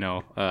goofy,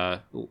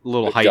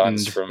 little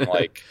heightened from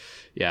like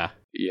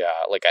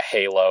like a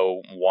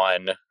Halo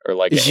 1 or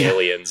like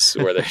Aliens,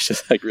 where they're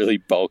just like really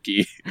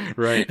bulky,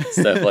 right?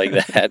 Stuff like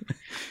that.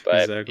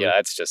 But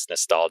it's just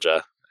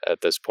nostalgia at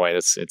this point.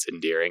 It's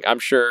endearing. I'm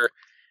sure,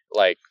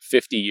 like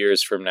 50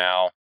 years from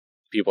now,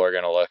 people are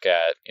going to look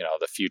at,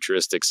 the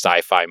futuristic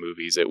sci-fi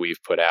movies that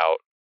we've put out,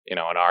 in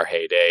our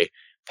heyday.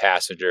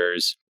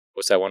 Passengers.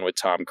 What's that one with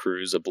Tom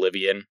Cruise?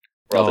 Oblivion,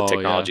 where all the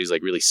technology is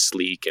like really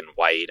sleek and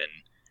white and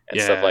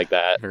stuff like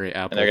that. Very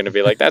Apple. And they're going to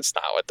be like, that's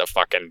not what the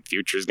fucking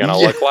future's going to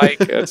look like.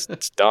 It's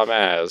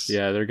dumbass.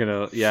 Yeah, they're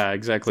going to. Yeah,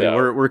 exactly. So,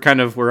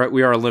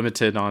 we are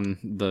limited on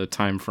the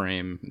time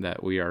frame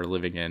that we are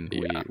living in.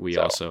 We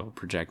also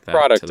project that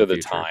product to the of the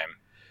future. time.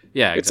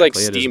 Yeah,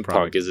 exactly. It's like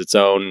steampunk is its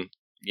own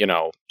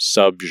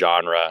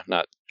sub-genre,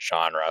 not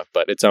genre,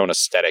 but its own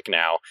aesthetic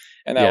now.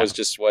 And that was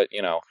just what,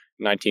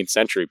 19th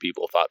century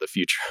people thought the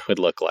future would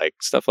look like.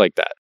 Stuff like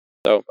that.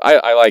 So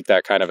I like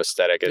that kind of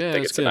aesthetic. I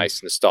think it's a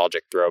nice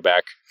nostalgic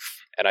throwback.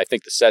 And I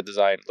think the set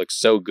design looks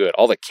so good.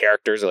 All the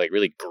characters are like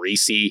really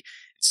greasy,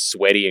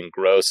 sweaty, and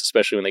gross,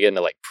 especially when they get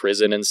into like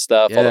prison and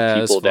stuff. All the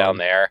people down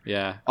there.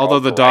 Yeah. Although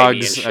the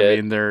dogs,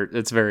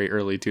 it's very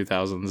early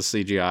 2000s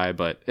CGI,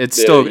 but it's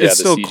still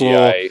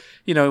cool.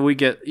 We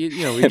get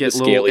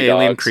little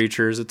alien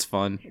creatures. It's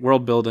fun.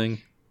 World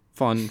building,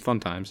 fun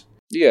times.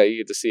 Yeah, you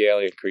get to see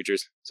alien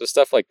creatures. So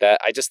stuff like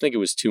that. I just think it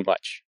was too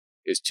much.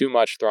 It was too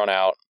much thrown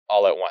out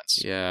all at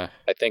once. Yeah.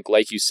 I think,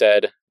 like you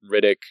said,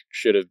 Riddick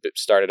should have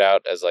started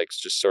out as like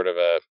just sort of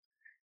a,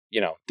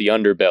 the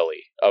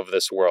underbelly of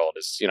this world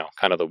is,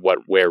 kind of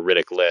where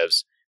Riddick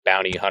lives.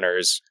 Bounty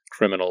hunters,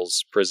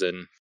 criminals,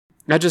 prison.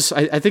 I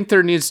think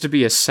there needs to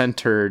be a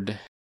centered.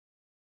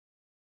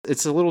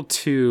 It's a little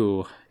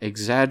too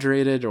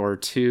exaggerated or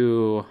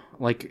too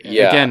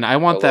again, I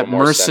want that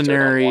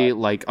mercenary,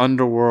 like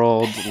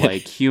underworld,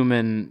 like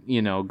human,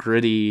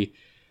 gritty.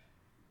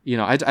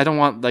 I don't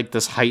want like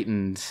this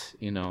heightened,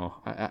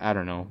 I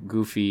don't know,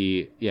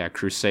 goofy,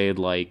 crusade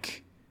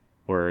like,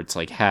 where it's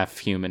like half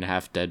human,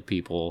 half dead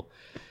people.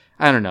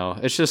 I don't know.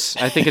 I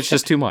think it's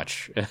just too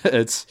much.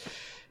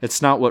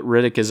 It's not what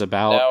Riddick is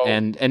about. No.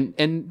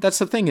 And that's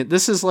the thing.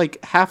 This is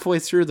like halfway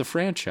through the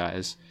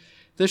franchise.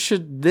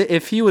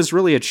 If he was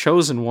really a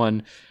chosen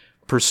one,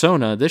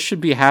 Persona, this should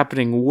be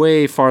happening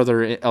way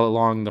farther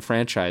along the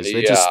franchise.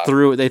 They just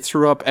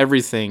threw up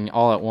everything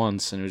all at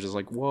once, and it was just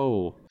like,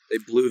 whoa. They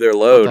blew their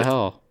load. What the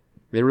hell?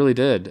 They really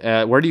did.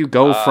 Where do you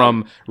go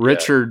from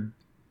Richard,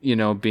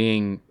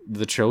 being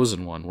the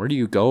chosen one? Where do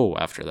you go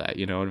after that?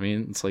 You know what I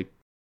mean? It's like,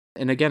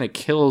 and again, it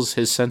kills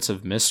his sense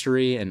of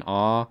mystery and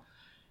awe,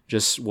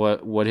 just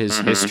what his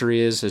history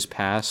is, his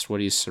past, what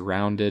he's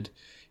surrounded,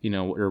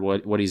 or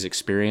what he's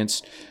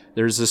experienced.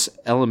 There's this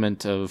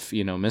element of,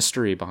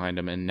 mystery behind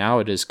him, and now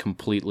it is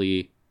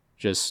completely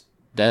just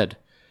dead.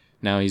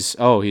 Now he's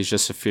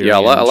just a fear. Yeah,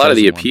 a lot of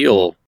the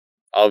appeal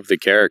of the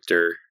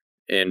character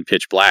in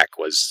Pitch Black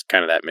was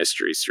kind of that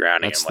mystery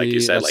surrounding him. Like you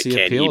said, like,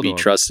 can he be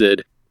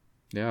trusted?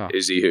 Yeah.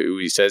 Is he who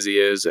he says he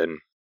is? And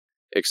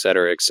et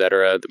cetera, et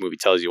cetera. The movie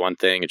tells you one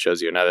thing, it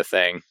shows you another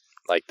thing,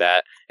 like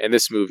that. And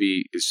this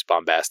movie is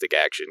bombastic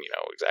action,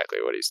 exactly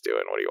what he's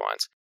doing, what he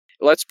wants.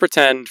 Let's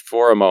pretend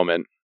for a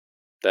moment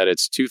that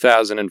it's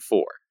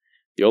 2004.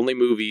 The only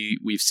movie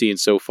we've seen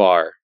so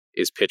far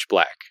is Pitch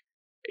Black,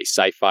 a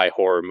sci-fi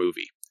horror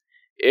movie.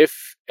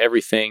 If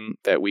everything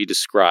that we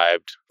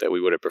described that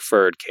we would have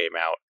preferred came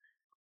out,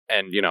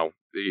 and,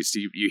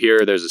 you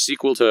hear there's a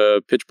sequel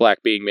to Pitch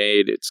Black being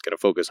made, it's going to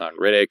focus on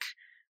Riddick,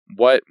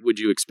 what would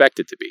you expect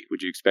it to be?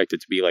 Would you expect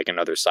it to be like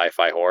another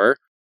sci-fi horror?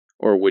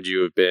 Or would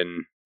you have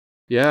been...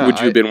 Yeah, would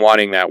you have been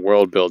wanting that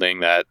world building,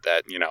 that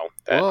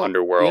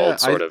underworld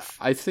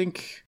I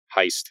think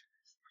heist,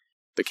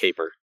 the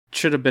caper?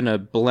 Should have been a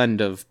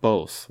blend of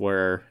both,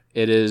 where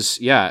it is,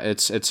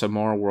 it's a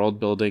more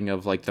world building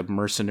of like the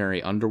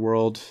mercenary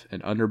underworld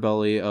and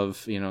underbelly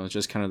of,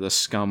 just kind of the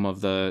scum of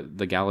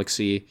the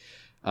galaxy,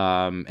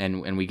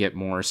 and we get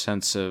more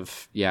sense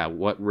of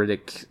what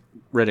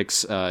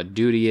Riddick's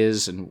duty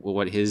is and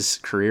what his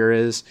career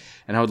is,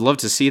 and I would love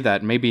to see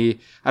that. Maybe,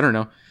 I don't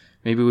know.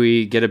 Maybe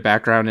we get a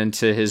background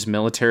into his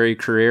military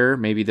career.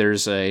 Maybe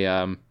there's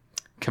a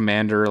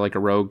commander, like a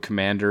rogue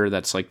commander,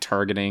 that's like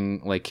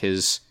targeting like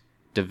his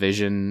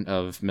division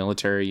of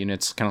military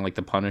units, kind of like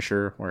the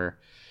Punisher, where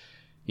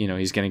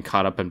he's getting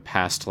caught up in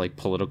past like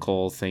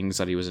political things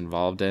that he was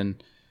involved in,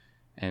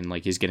 and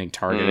like he's getting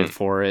targeted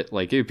for it.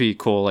 Like it'd be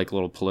cool, like a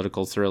little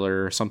political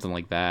thriller or something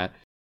like that.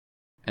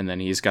 And then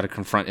he's got to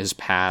confront his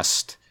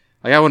past.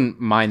 Like I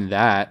wouldn't mind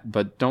that,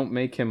 but don't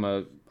make him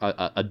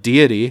a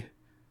deity.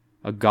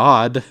 A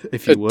god,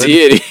 if you would.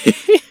 Deity.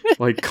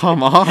 Like,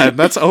 come on,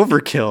 that's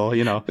overkill,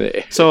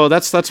 So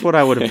that's what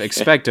I would have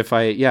expected if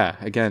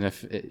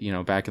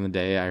if back in the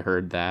day I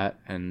heard that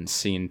and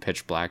seen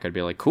Pitch Black, I'd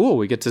be like, cool,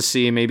 we get to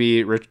see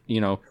maybe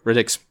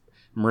Riddick's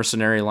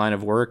mercenary line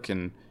of work,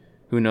 and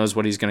who knows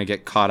what he's going to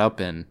get caught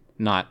up in,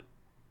 not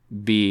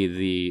be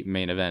the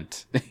main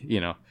event.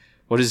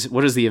 What is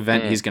the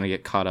event he's going to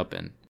get caught up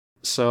in?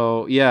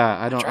 So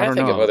I don't know.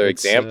 Think of other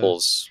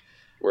examples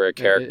where a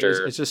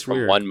character it's just from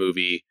weird. One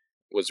movie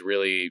was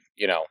really,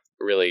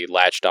 really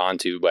latched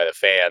onto by the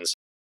fans,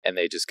 and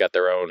they just got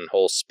their own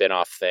whole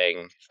spin-off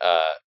thing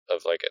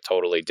of like a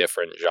totally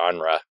different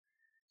genre,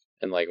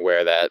 and like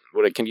where that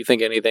can you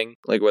think anything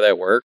like where that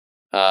worked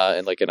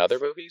in other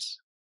movies?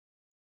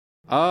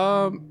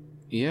 I'm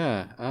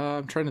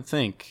trying to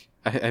think.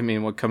 I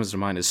mean, what comes to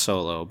mind is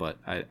Solo, but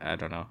I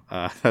don't know.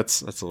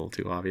 That's a little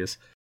too obvious.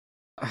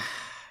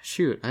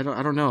 Shoot, I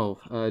don't know.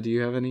 Do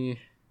you have any?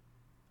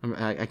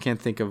 I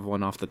can't think of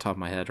one off the top of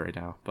my head right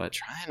now, but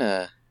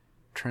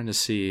trying to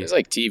see. There's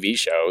like TV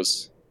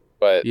shows,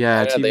 but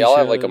TV they all shows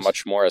have like a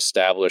much more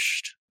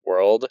established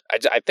world.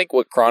 I think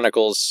what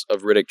Chronicles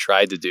of Riddick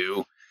tried to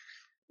do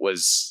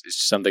was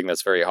something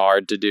that's very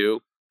hard to do,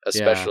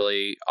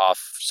 especially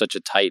off such a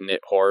tight-knit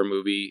horror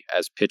movie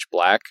as Pitch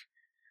Black.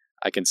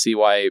 I can see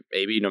why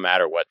maybe no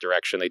matter what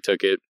direction they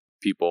took it,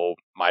 people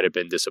might have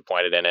been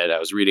disappointed in it. I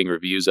was reading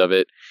reviews of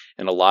it,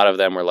 and a lot of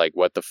them were like,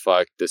 what the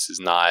fuck? This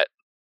is not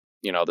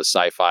the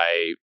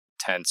sci-fi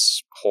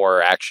tense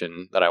horror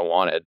action that I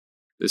wanted.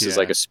 This is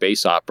like a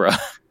space opera.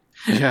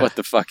 What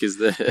the fuck is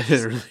this?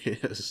 It really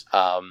is.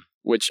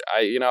 Which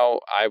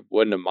I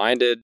wouldn't have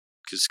minded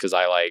just because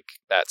I like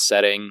that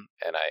setting,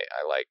 and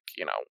I like,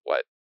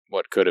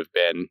 what could have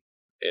been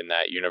in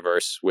that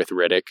universe with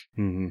Riddick.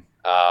 Mm-hmm.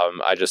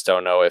 I just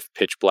don't know if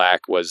Pitch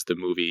Black was the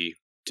movie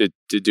to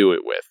do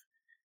it with.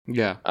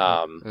 Yeah.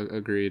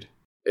 Agreed.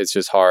 It's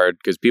just hard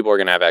because people are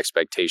going to have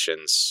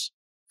expectations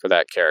for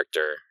that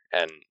character,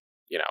 and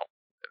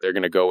they're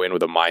going to go in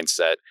with a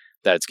mindset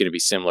that it's going to be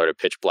similar to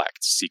Pitch Black.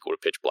 It's a sequel to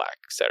Pitch Black,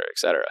 et cetera, et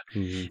cetera.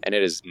 Mm-hmm. And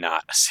it is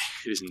not.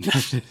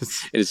 It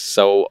is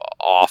so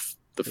off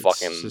the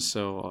fucking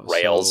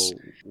rails so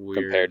weird,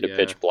 compared to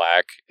Pitch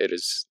Black. It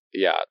is,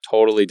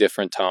 totally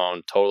different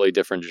tone, totally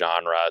different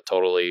genre,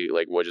 totally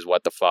like,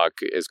 what the fuck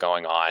is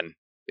going on?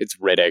 It's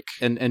Riddick.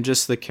 And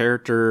just the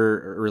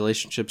character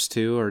relationships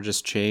too are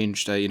just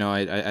changed.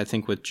 I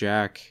think with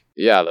Jack.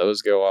 Yeah,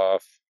 those go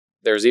off.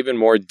 There's even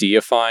more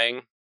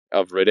deifying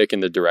of Riddick in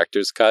the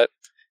director's cut.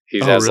 He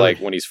has really? Like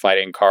when he's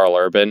fighting Karl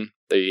Urban,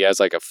 he has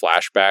like a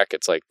flashback.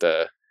 It's like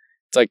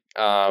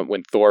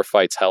when Thor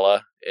fights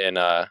Hela in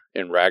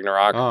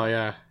Ragnarok. Oh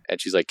yeah. And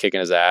she's like kicking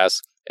his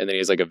ass, and then he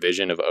has like a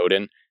vision of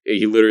Odin,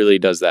 He literally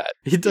does that.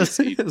 He does.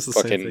 He It's the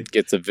same fucking thing.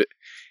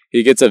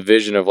 gets a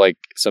vision of like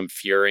some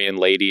Furian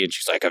lady, and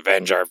she's like,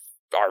 "Avenge our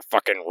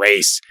fucking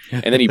race,"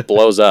 and then he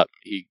blows up.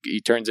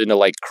 He turns into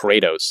like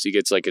Kratos. He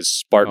gets like his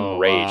Spartan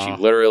rage. Wow.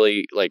 He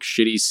literally like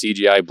shitty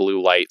CGI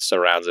blue light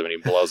surrounds him, and he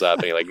blows up,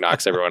 and he like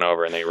knocks everyone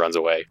over, and then he runs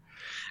away.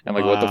 I'm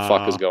like, what the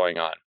fuck is going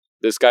on?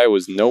 This guy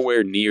was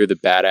nowhere near the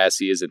badass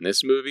he is in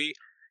this movie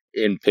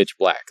in Pitch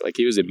Black. Like,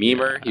 he was a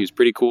memer. Yeah. He was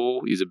pretty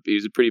cool. He was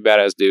a pretty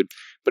badass dude.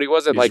 But he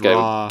wasn't like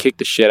raw, a kick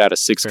the shit out of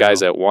six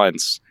guys at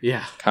once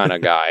kind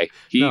of guy.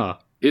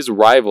 His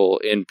rival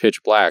in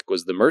Pitch Black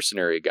was the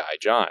mercenary guy,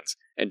 Johns.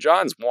 And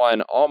Johns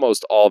won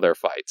almost all their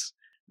fights.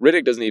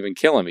 Riddick doesn't even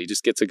kill him. He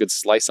just gets a good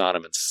slice on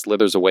him and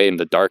slithers away in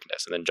the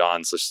darkness. And then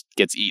Johns just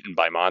gets eaten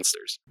by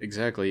monsters.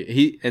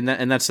 Exactly.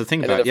 That's the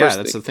thing about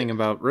the thing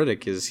about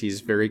Riddick is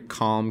he's very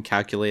calm,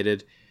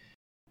 calculated.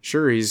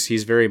 Sure,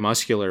 he's very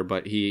muscular,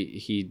 but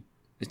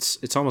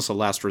it's almost a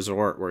last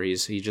resort where he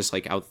just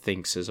like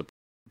outthinks his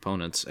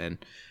opponents,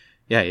 and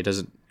he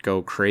doesn't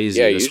go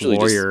crazy. Yeah, this usually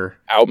warrior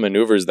just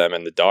outmaneuvers them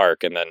in the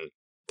dark, and then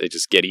they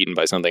just get eaten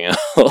by something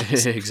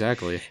else.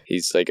 Exactly.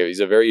 He's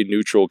a very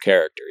neutral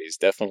character. He's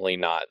definitely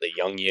not the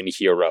Jungian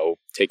hero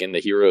taking the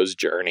hero's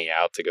journey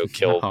out to go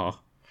kill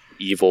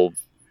evil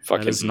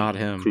fucking that is not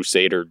him.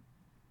 Crusader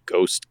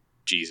ghost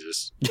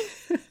Jesus.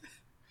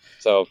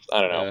 So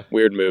I don't know.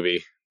 Weird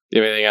movie. Do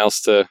you have anything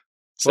else to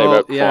say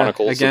about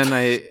Chronicles? Again,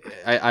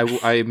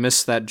 I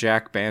miss that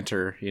Jack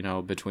banter,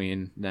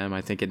 between them.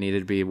 I think it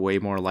needed to be way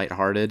more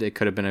lighthearted. It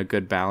could have been a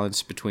good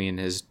balance between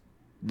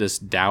this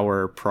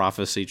dour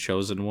prophecy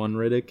chosen one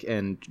Riddick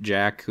and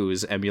Jack, who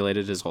is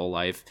emulated his whole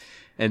life.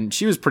 And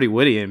she was pretty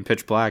witty in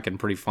Pitch Black and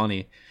pretty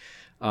funny.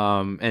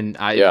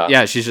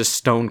 She's just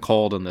stone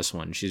cold in this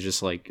one. She's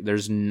just like,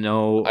 there's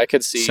no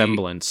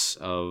semblance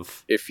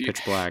of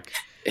Pitch Black.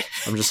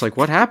 I'm just like,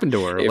 what happened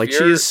to her? Like,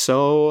 she is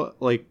so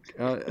like,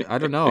 I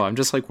don't know. I'm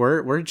just like,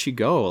 where did she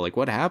go? Like,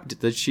 what happened?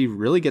 Did she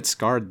really get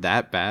scarred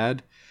that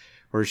bad?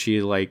 Or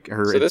she like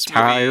her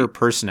entire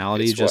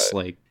personality just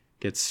like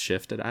gets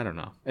shifted? I don't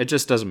know. It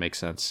just doesn't make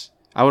sense.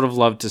 I would have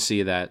loved to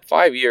see that.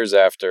 5 years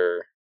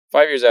after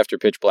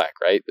Pitch Black,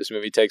 right? This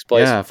movie takes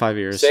place. Yeah, 5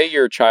 years. Say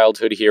your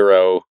childhood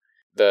hero.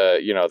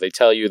 They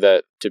tell you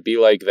that to be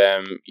like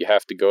them, you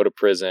have to go to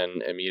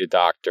prison and meet a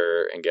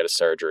doctor and get a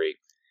surgery.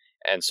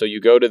 And so you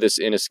go to this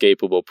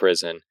inescapable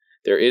prison.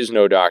 There is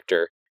no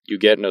doctor. You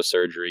get no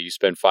surgery. You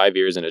spend 5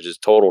 years in a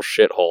just total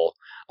shithole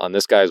on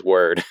this guy's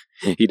word.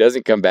 He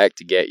doesn't come back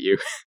to get you.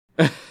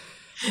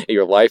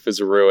 Your life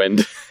is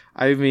ruined.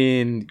 I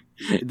mean,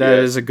 that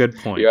is a good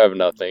point. You have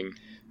nothing.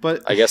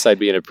 But I guess I'd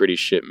be in a pretty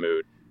shit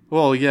mood.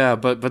 Well, yeah,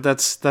 but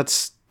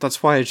that's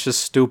why it's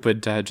just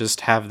stupid to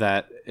just have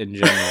that in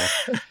general.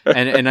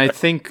 and I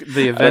think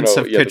the events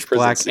of Pitch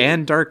Black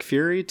and Dark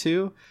Fury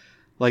too.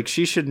 Like,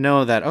 she should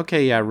know that,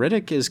 okay, yeah,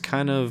 Riddick is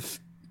kind of,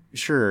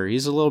 sure,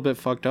 he's a little bit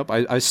fucked up.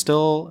 I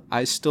still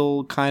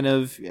kind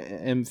of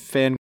am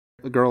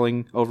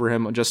fangirling over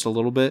him just a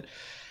little bit.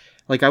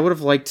 Like, I would have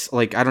liked,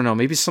 like, I don't know,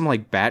 maybe some,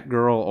 like,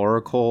 Batgirl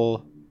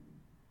Oracle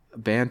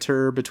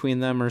banter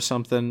between them or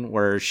something,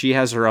 where she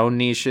has her own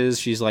niches.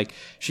 She's like,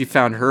 she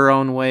found her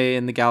own way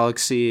in the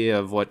galaxy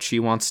of what she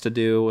wants to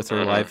do with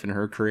her life and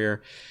her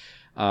career.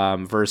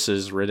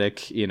 Versus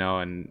Riddick,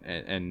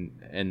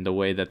 and the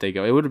way that they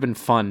go. It would have been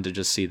fun to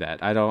just see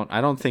that. I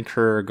don't think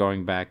her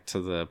going back to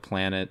the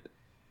planet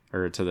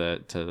or to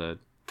the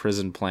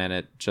prison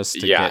planet just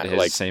to get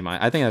his same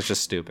eye. I think that's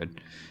just stupid.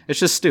 It's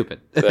just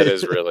stupid. That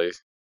is really.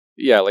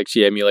 Yeah, like,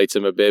 she emulates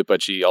him a bit,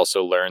 but she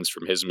also learns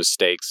from his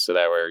mistakes, so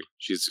that way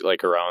she's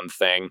like her own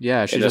thing.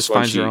 Yeah, she just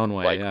finds her own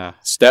way. Like,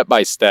 step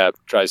by step,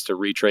 tries to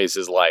retrace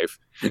his life,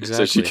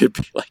 so she could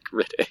be like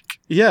Riddick.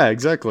 Yeah,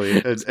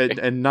 exactly,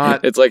 and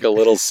not. It's like a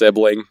little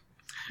sibling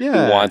who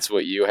wants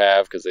what you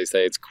have because they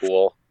say it's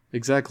cool.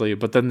 Exactly,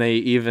 but then they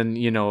even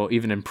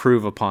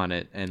improve upon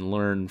it and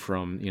learn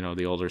from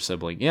the older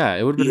sibling. Yeah,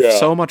 it would have been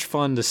so much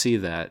fun to see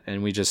that,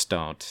 and we just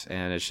don't,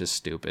 and it's just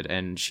stupid.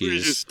 And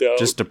she's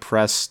just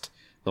depressed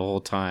the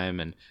whole time,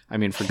 and I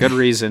mean, for good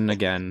reason.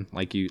 Again,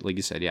 like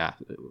you said,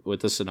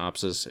 with the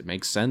synopsis it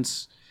makes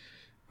sense,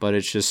 but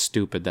it's just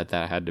stupid that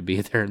had to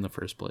be there in the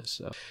first place.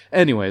 So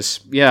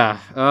anyways,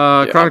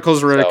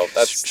 Chronicles of Riddick,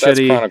 so that's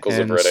Chronicles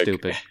of Riddick.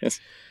 Stupid.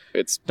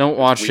 It's don't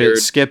watch it,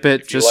 skip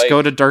it, just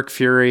go to Dark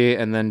Fury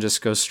and then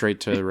just go straight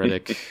to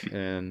Riddick.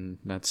 And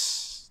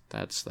that's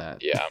that.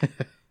 Yeah.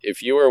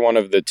 If you were one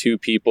of the 2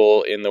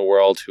 people in the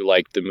world who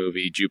liked the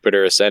movie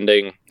Jupiter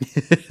Ascending,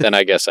 then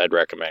I guess I'd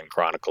recommend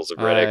Chronicles of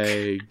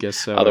Riddick. I guess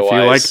so. Otherwise, if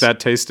you like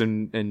that taste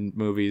in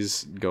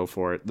movies, go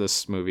for it.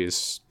 This movie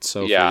is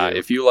so for you.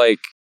 If you like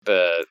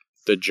the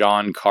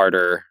John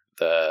Carter,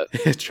 the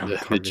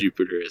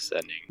Jupiter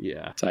Ascending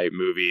type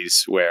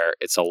movies where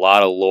it's a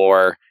lot of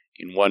lore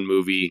in one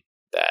movie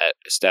that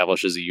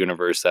establishes a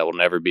universe that will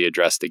never be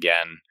addressed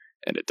again,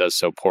 and it does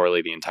so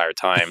poorly the entire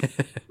time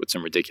with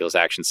some ridiculous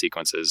action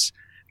sequences.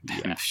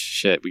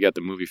 Shit, we got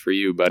the movie for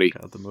you, buddy.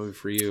 Got the movie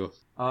for you.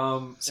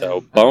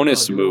 So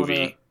bonus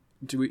movie.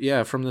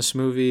 from this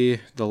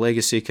movie, the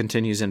legacy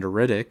continues into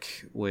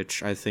Riddick,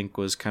 which I think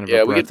was kind of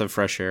a breath of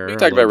fresh air. We can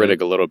talk about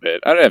Riddick a little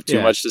bit. I don't have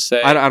too much to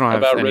say I don't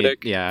about have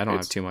Riddick. I don't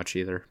have too much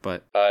either.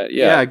 But so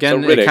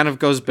again, Riddick, it kind of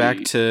goes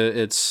back to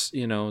its,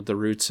 the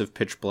roots of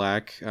Pitch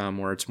Black,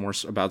 where it's more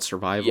about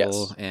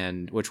survival,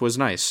 and which was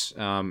nice.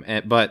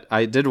 But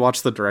I did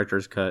watch the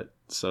director's cut.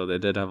 So they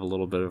did have a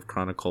little bit of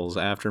Chronicles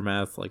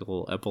aftermath, like a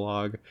little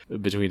epilogue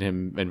between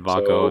him and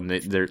Vaco and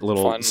their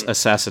little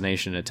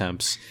assassination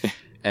attempts.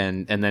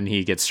 And then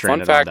he gets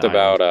stranded on the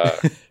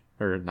island.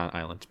 Or not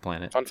island,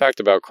 planet. Fun fact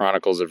about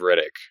Chronicles of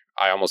Riddick.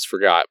 I almost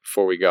forgot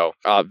before we go.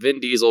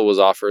 Vin Diesel was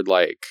offered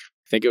I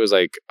think it was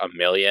 $1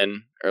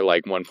 million or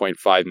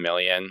 $1.5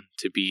 million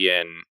to be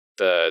in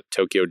the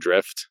Tokyo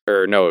Drift.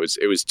 Or no,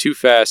 it was Too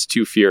Fast,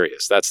 Too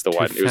Furious. That's the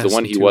one. It was the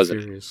one he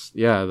wasn't. Furious.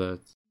 Yeah,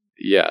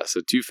 Yeah, so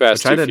Too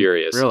Fast, Too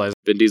Furious. Realize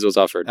Vin Diesel's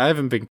offered. I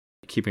haven't been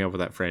keeping up with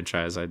that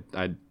franchise. I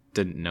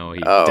didn't know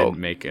he didn't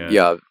make a...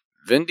 Yeah,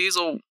 Vin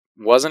Diesel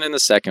wasn't in the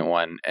second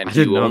one, and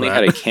he only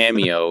had a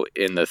cameo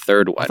in the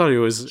third one. I thought he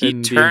was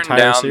in the turned entire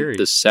down series.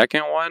 The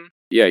second one.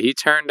 Yeah, he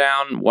turned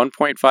down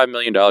 $1.5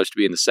 million to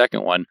be in the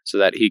second one so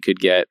that he could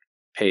get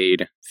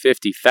paid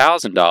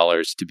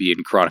 $50,000 to be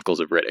in Chronicles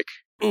of Riddick.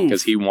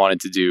 Because he wanted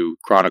to do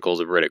Chronicles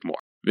of Riddick more.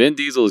 Vin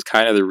Diesel is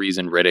kind of the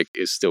reason Riddick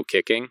is still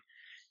kicking.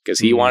 Because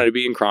he wanted to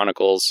be in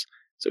Chronicles,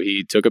 so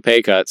he took a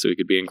pay cut so he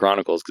could be in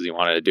Chronicles because he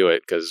wanted to do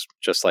it. Because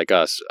just like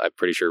us, I'm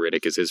pretty sure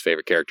Riddick is his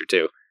favorite character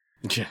too.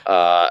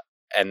 Yeah.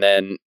 And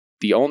then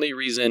the only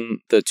reason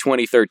the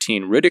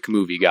 2013 Riddick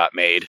movie got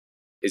made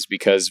is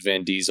because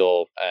Vin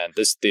Diesel and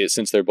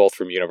since they're both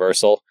from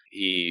Universal,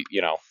 he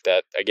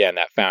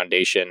that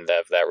foundation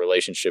that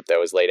relationship that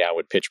was laid out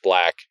with Pitch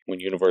Black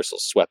when Universal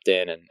swept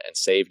in and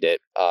saved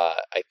it.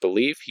 I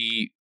believe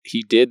he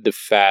did the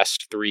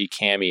Fast 3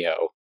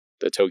 cameo,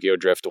 the Tokyo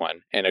Drift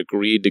one, and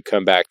agreed to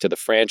come back to the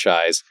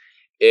franchise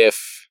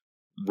if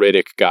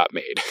Riddick got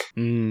made.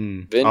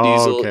 Vin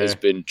Diesel has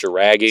been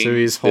dragging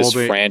this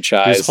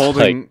franchise he's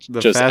holding the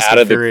just Fast out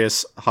and of the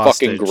Furious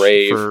hostage fucking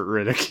grave for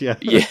Riddick.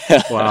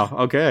 Yeah. Wow.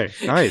 Okay.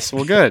 Nice.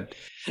 Well, good.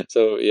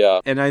 So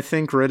yeah, and I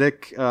think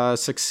Riddick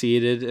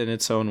succeeded in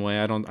its own way.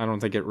 I don't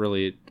think it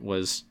really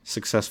was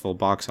successful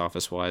box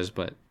office wise,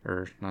 but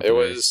it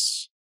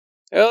was.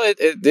 Well,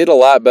 it did a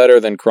lot better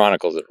than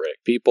Chronicles of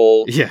Riddick.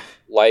 People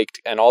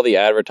liked, and all the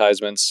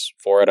advertisements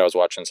for it, I was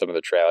watching some of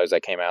the trailers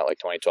that came out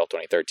 2012,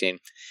 2013.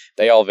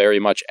 They all very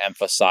much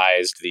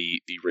emphasized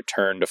the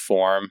return to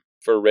form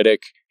for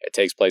Riddick. It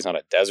takes place on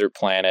a desert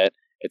planet.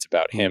 It's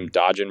about him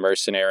dodging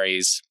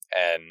mercenaries,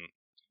 and,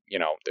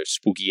 there's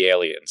spooky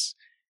aliens.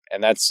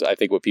 And that's, I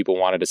think, what people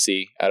wanted to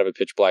see out of a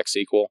Pitch Black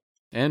sequel.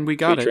 And we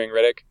got featuring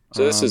Riddick.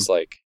 So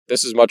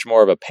this is much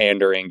more of a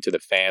pandering to the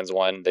fans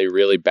one. They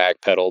really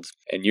backpedaled,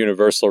 and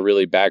Universal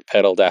really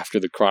backpedaled after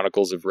the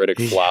Chronicles of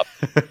Riddick flop.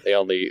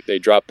 They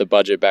dropped the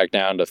budget back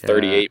down to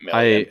 $38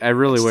 million. I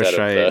really wish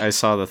I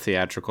saw the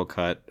theatrical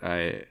cut.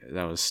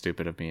 That was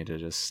stupid of me to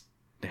just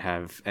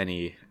have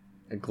any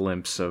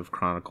glimpse of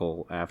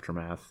Chronicle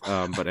Aftermath.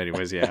 But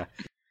anyways, yeah.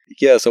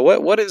 Yeah, so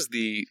what is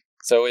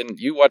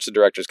you watched the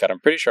director's cut. I'm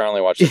pretty sure I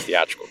only watched the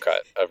theatrical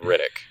cut of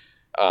Riddick.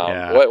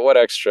 What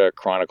extra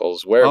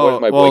Chronicles? Where's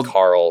my boy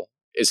Carl?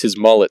 Is his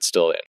mullet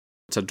still in?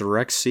 It's a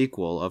direct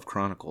sequel of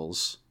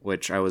Chronicles,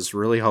 which I was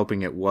really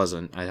hoping it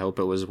wasn't. I hope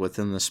it was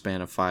within the span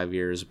of 5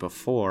 years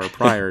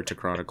prior to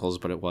Chronicles,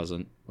 but it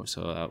wasn't.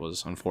 So that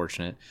was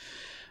unfortunate.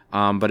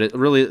 But it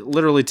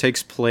literally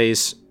takes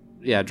place,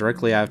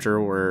 directly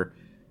after where,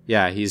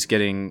 he's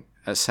getting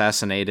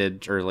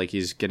assassinated, or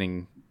he's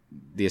getting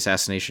the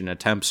assassination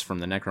attempts from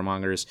the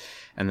Necromongers,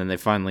 and then they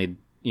finally,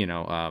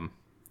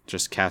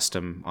 just cast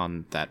him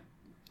on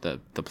the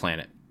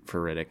planet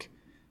for Riddick.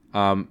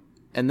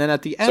 And then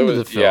at the end of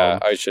the film,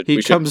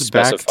 he comes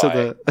back to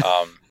the...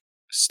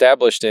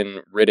 established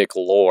in Riddick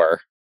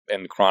lore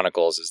in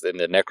Chronicles is in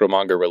the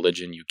Necromonger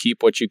religion, you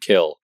keep what you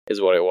kill,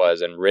 is what it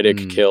was. And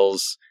Riddick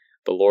kills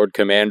the Lord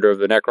Commander of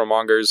the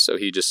Necromongers, so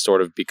he just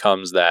sort of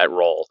becomes that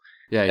role.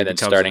 Yeah, and then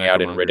starting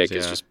out in Riddick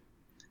is just...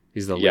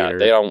 He's the leader. Yeah,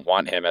 they don't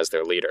want him as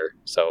their leader,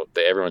 so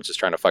everyone's just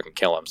trying to fucking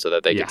kill him so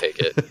that they can take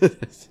it.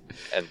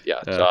 And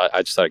so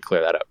I just thought I'd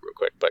clear that up real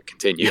quick, but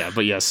continue. Yeah,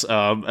 but yes.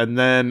 And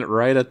then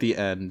right at the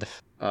end...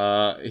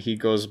 he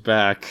goes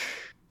back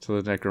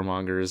to the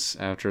Necromongers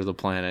after the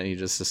planet he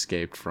just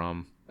escaped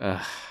from.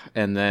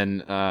 And then,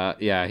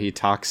 he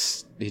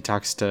talks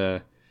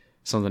to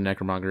some of the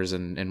Necromongers,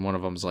 and one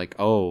of them's like,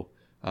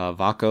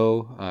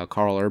 Vaco,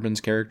 Carl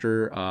Urban's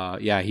character,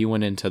 he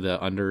went into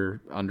the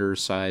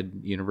underside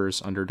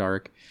universe,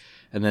 Underdark.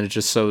 And then it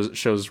just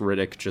shows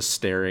Riddick just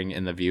staring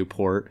in the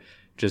viewport,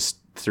 just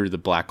through the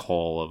black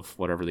hole of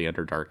whatever the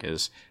Underdark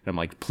is. And I'm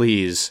like,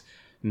 please...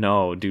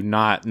 No, do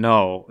not.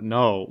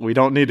 No, we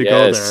don't need to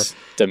go there.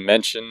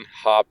 Dimension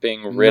hopping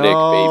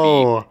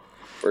Riddick, baby.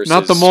 versus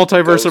Not the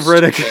multiverse of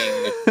Ghost Riddick.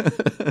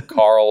 King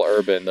Carl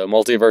Urban, the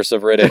multiverse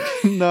of Riddick.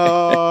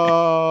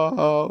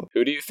 No.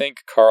 Who do you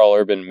think Carl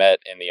Urban met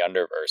in the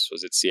Underverse?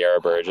 Was it Sierra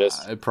Burgess?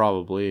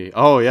 Probably.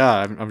 Oh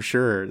yeah, I'm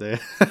sure they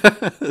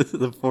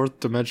the fourth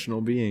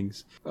dimensional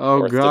beings. Oh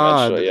Fourth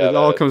God, dimensional, yeah, it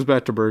all comes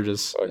back to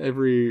Burgess.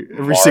 Every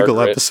Margaret single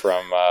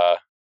episode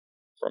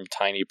from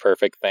Tiny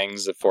Perfect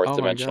Things, the fourth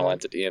dimensional God.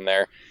 entity in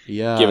there,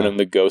 Yeah, giving him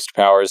the ghost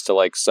powers to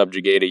like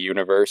subjugate a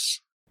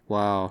universe.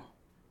 Wow.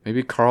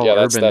 Maybe Carl Yeah,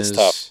 Urban that's is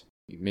tough.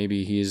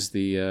 maybe he's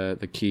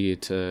the key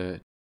to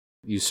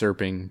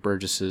usurping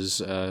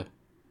Burgess's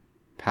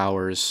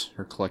powers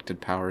or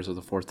collected powers of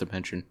the fourth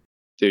dimension.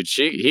 Dude,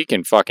 he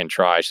can fucking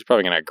try. She's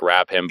probably gonna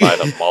grab him by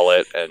the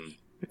mullet and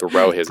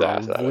throw his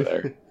ass out of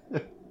there.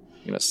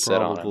 Gonna sit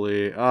on him.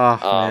 Probably. Oh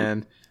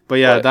man. But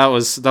yeah, that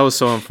was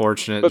so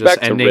unfortunate. But just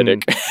back ending, to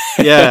Riddick.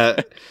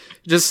 Yeah.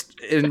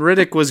 And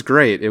Riddick was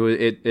great.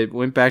 It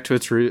went back to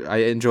its root. I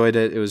enjoyed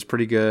it. It was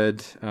pretty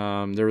good.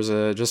 There was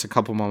just a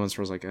couple moments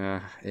where I was like,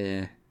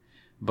 eh.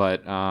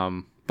 But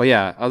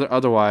yeah,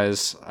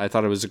 otherwise, I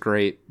thought it was a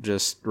great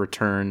just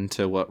return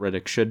to what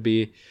Riddick should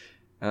be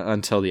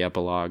until the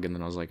epilogue, and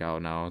then I was like, oh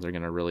no, they're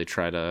gonna really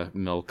try to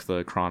milk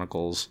the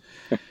Chronicles.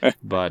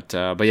 but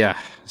yeah,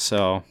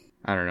 so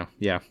I don't know.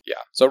 Yeah.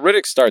 So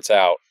Riddick starts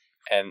out,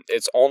 and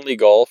its only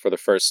goal for the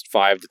first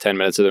 5 to 10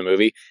 minutes of the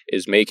movie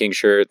is making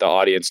sure the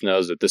audience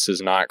knows that this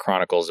is not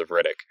Chronicles of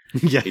Riddick.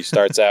 Yeah. He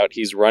starts out,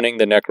 he's running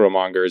the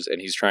Necromongers, and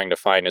he's trying to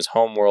find his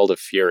home world of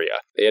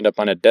Furia. They end up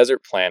on a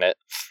desert planet,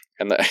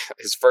 and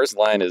his first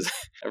line is,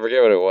 I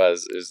forget what it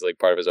was like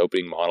part of his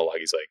opening monologue.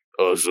 He's like,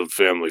 oh, so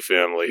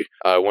family.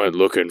 I went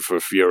looking for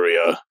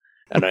Furia,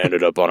 and I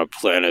ended up on a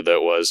planet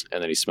that was,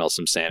 and then he smells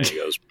some sand, and he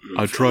goes,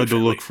 I tried to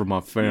look for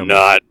my family.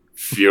 Not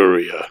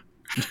Furia.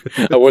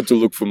 I went to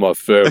look for my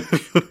family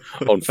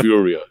on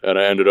Furia, and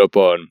I ended up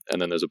on,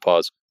 and then there's a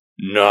pause,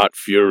 not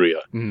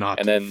Furia. And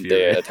then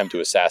they attempt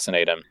to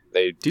assassinate him.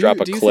 They Do drop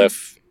a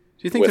cliff.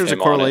 Do you think there's a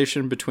him on it.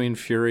 correlation between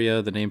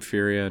Furia, the name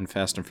Furia, and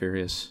Fast and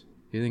Furious?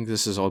 Do you think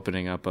this is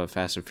opening up a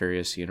Fast and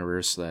Furious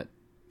universe, that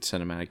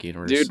cinematic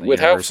universe? Dude, with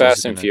how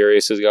Fast and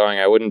Furious is going,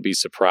 I wouldn't be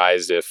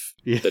surprised if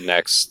the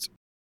next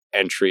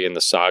entry in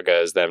the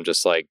saga is them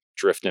just like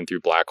drifting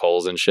through black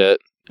holes and shit,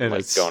 and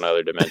like going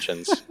other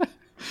dimensions.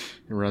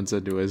 He runs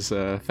into his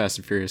Fast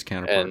and Furious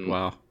counterpart. And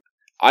wow.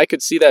 I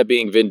could see that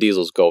being Vin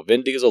Diesel's goal.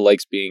 Vin Diesel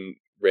likes being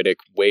Riddick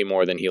way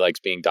more than he likes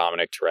being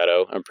Dominic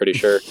Toretto, I'm pretty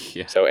sure.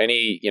 Yeah. So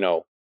any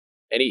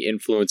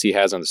influence he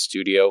has on the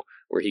studio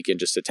where he can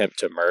just attempt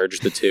to merge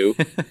the two,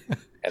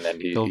 and then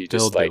he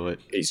just like,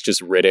 he's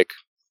just Riddick,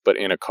 but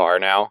in a car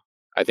now,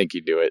 I think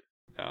he'd do it.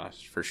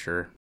 For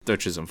sure.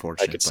 Which is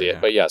unfortunate. I could see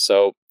it. But yeah,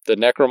 so the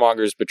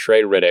Necromongers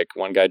betray Riddick.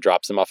 One guy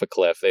drops him off a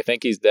cliff. They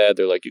think he's dead.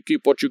 They're like, you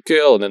keep what you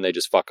kill. And then they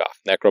just fuck off.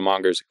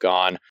 Necromongers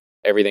gone.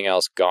 Everything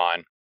else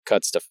gone.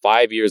 Cuts to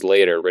 5 years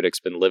later. Riddick's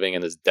been living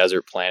in this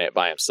desert planet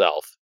by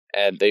himself.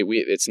 And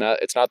it's not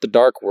the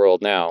dark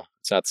world now.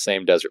 It's not the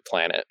same desert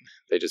planet.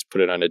 They just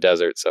put it on a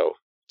desert so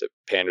to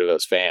pander to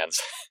those fans.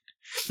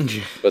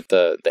 But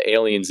the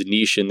aliens'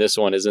 niche in this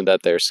one isn't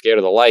that they're scared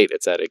of the light.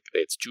 It's that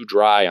it's too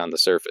dry on the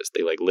surface.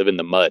 They like live in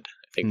the mud.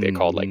 I think they're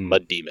called like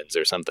mud demons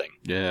or something.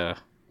 Yeah,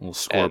 little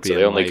scorpion. And so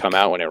they only come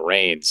out when it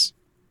rains.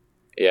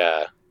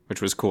 Yeah,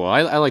 which was cool.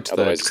 I liked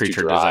Otherwise the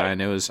creature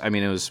design. It was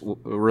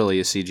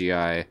really a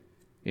CGI.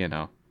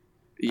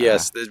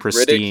 Yes, the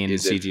pristine Riddick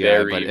is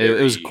CGI, but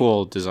it was a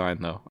cool design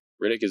though.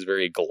 Riddick is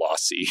very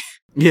glossy.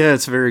 Yeah,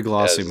 it's a very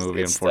glossy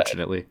movie.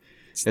 Unfortunately,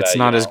 it's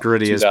not as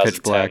gritty as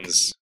Pitch Black.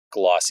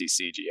 Glossy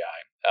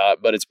CGI,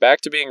 but it's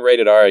back to being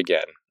rated R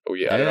again.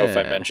 I don't know if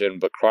I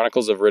mentioned, but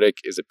Chronicles of Riddick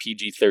is a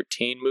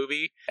PG-13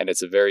 movie, and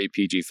it's a very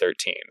PG-13.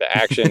 The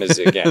action is,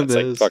 again, it's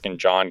like fucking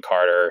John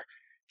Carter,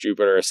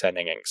 Jupiter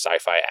Ascending, and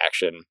sci-fi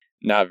action.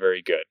 Not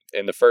very good.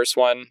 In the first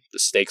one, the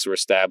stakes were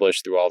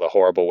established through all the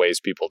horrible ways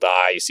people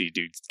die. You see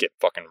dudes get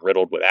fucking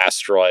riddled with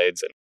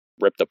asteroids and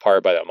ripped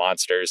apart by the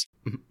monsters.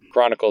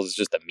 Chronicles is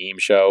just a meme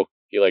show.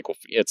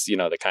 It's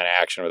the kind of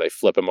action where they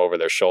flip them over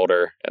their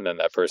shoulder, and then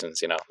that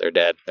person's, they're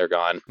dead, they're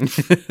gone.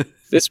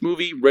 This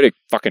movie, Riddick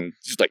fucking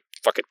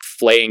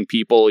flaying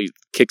people. He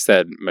kicks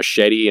that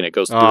machete, and it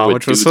goes through a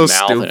dude's mouth,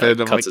 stupid.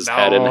 And cuts his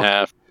head in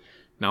half.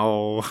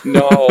 No,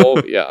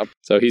 yeah.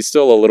 So he's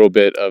still a little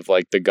bit of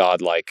like the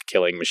godlike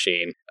killing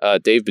machine.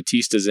 Dave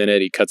Bautista's in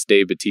it. He cuts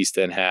Dave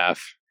Bautista in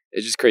half.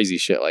 It's just crazy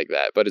shit like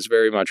that, but it's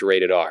very much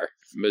rated R.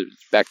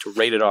 Back to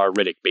rated R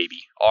Riddick,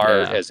 baby.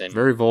 R as in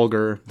very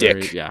vulgar.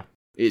 Dick.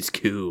 It's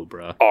cool,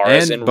 bro. R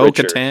as in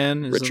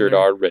Bo-Katan is Richard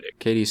R. Riddick.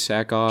 Katie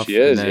Sackhoff. She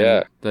is,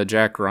 yeah. The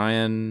Jack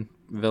Ryan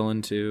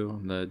villain, too.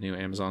 The new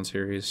Amazon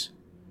series.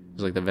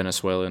 He's like the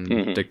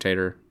Venezuelan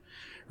dictator.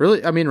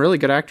 Really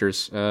good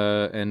actors.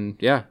 And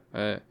yeah,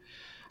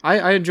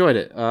 I enjoyed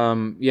it.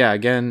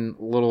 Again,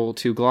 a little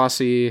too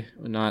glossy.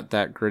 Not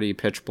that gritty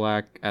Pitch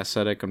Black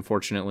aesthetic,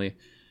 unfortunately.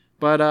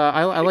 But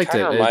I liked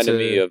it. It reminded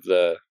me of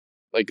the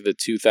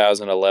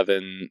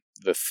 2011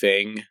 The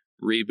Thing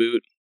reboot.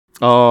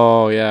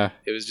 Oh yeah,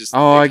 it was just.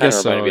 I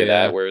guess so. Reminded me of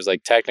that, where it was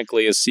like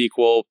technically a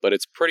sequel, but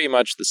it's pretty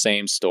much the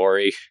same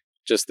story.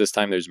 Just this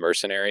time, there's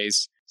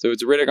mercenaries. So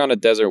it's Riddick on a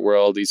desert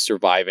world. He's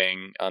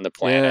surviving on the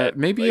planet. Yeah,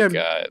 maybe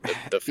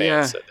the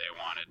fans said they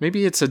wanted.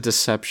 Maybe it's a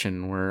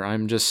deception where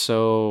I'm just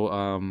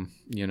so,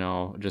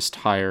 just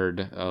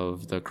tired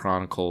of the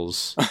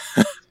Chronicles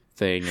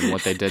thing and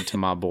what they did to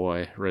my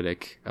boy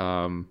Riddick.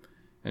 And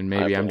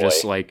maybe I'm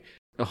just like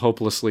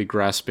hopelessly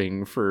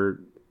grasping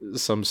for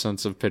some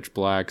sense of Pitch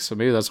Black. So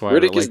maybe that's why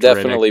Riddick is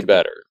definitely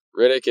better.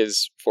 Riddick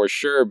is for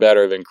sure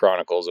better than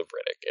Chronicles of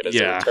Riddick. It is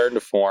a return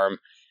to form.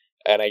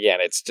 And again,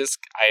 it's just,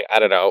 I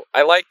don't know.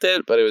 I liked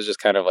it, but it was just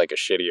kind of like a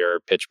shittier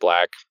Pitch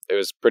Black. It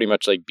was pretty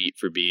much like beat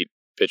for beat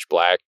Pitch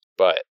Black,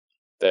 but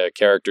the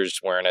characters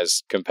weren't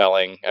as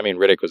compelling. I mean,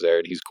 Riddick was there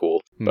and he's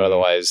cool. But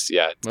otherwise, they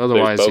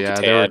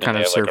were kind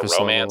of surface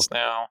level.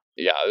 Now.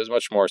 Yeah, it was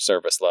much more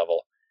surface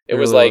level. It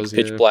was like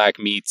Pitch Black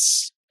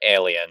meets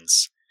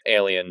Aliens.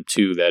 Alien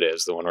 2, that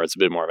is, the one where it's a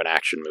bit more of an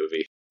action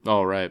movie.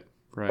 Oh, right.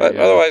 But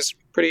otherwise,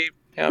 pretty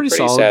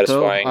solid,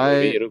 satisfying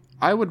movie.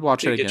 I would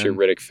watch it again. Get your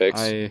Riddick fix.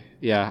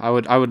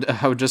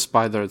 I would just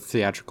buy the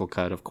theatrical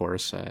cut, of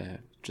course.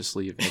 Just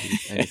leave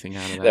anything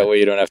out of that. That way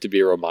you don't have to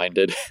be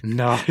reminded.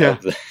 No, yeah.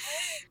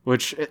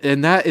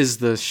 And that is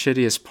the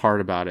shittiest part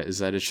about it, is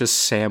that it's just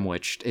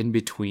sandwiched in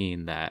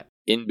between that.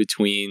 In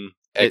between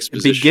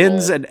expositional. It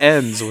begins and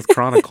ends with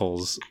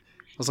Chronicles.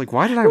 I was like,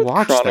 why did I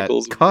watch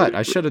that cut?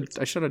 I should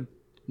have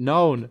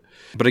known.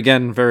 But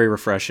again, very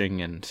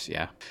refreshing, and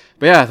yeah.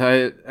 But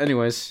yeah,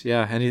 anyways,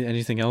 yeah,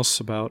 anything else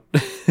about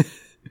this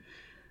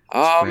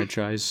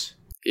franchise?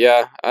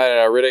 Yeah, I don't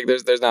know,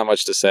 Riddick, there's not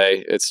much to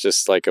say. It's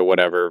just like a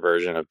whatever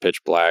version of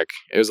Pitch Black.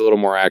 It was a little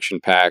more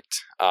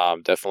action-packed.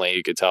 Definitely,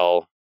 you could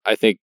tell, I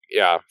think,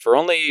 for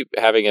only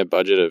having a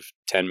budget of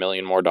 $10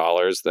 million more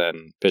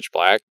than Pitch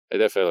Black, it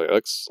definitely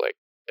looks like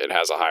it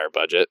has a higher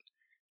budget.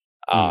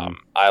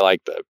 I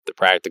like the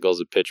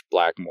practicals of Pitch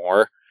Black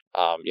more.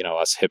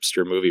 Us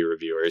hipster movie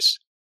reviewers,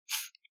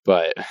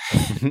 but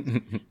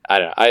I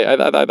don't know. I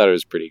thought it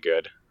was pretty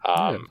good.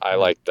 I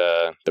like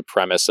the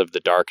premise of the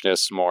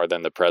darkness more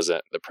than the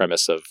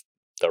premise of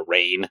the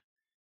rain.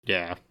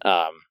 Yeah.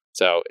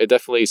 So it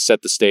definitely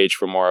set the stage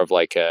for more of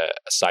like a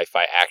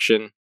sci-fi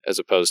action as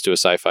opposed to a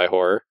sci-fi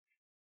horror.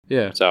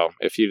 Yeah. So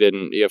if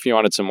you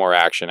wanted some more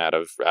action out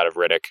of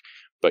Riddick,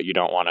 but you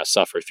don't want to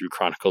suffer through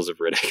Chronicles of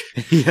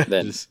Riddick,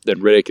 then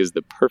Riddick is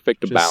the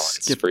perfect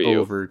balance for you. Skip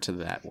over to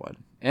that one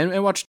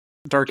and watch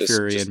Dark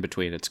Fury in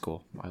between. It's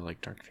cool. I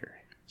like Dark Fury.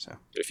 So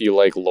if you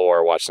like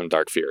lore, watch some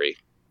Dark Fury.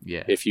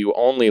 Yeah. If you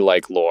only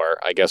like lore,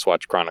 I guess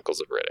watch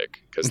Chronicles of Riddick,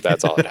 because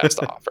that's all it has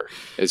to offer.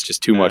 It's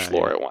just too much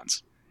lore at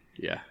once.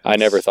 Yeah. I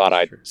never thought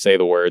I'd say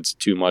the words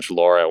too much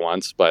lore at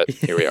once, but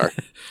here we are.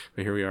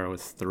 But here we are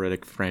with the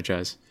Riddick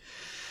franchise.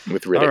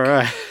 With Riddick. All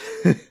right.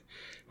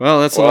 Well,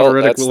 that's a lot of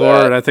Riddick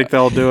lore, and I think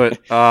that'll do it.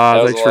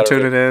 Thanks for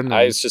tuning in.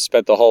 I just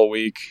spent the whole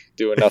week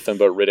doing nothing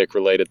but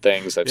Riddick-related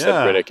things. I've said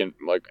Riddick, and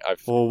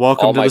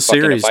welcome to the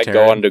series, if I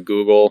go onto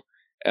Google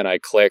and I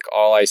click,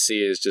 all I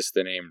see is just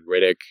the name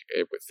Riddick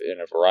within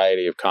a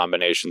variety of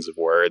combinations of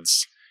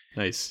words.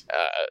 Nice.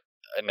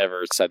 I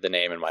never said the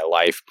name in my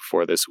life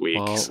before this week.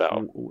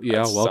 Well,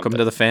 welcome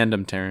to the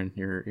fandom, Taryn.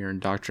 You're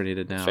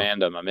indoctrinated now.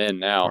 Fandom, I'm in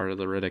now. Part of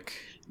the Riddick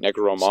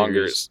Necromongers.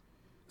 Series.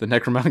 The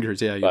Necromongers,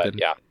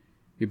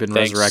 You've been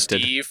Thanks,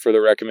 resurrected. Steve, for the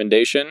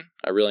recommendation.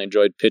 I really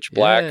enjoyed Pitch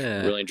Black.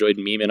 Really enjoyed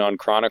memeing on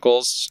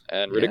Chronicles,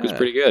 and Riddick was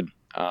pretty good.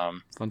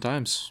 Fun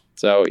times.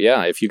 So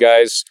if you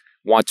guys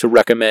want to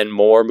recommend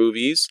more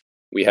movies,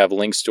 we have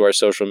links to our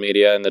social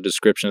media in the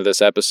description of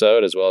this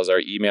episode, as well as our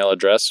email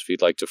address if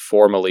you'd like to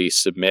formally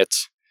submit.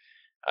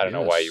 I don't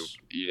know why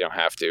you don't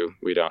have to.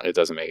 We don't. It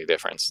doesn't make a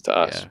difference to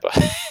us. But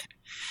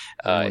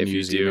if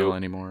you do email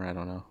anymore, I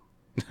don't know.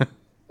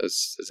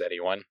 Does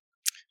anyone?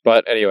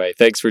 But anyway,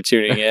 thanks for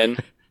tuning in.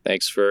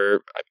 Thanks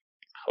for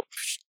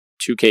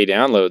 2K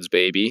downloads,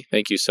 baby.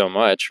 Thank you so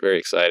much. Very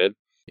excited.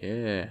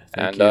 Yeah.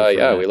 And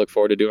we look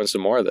forward to doing some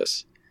more of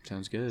this.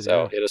 Sounds good.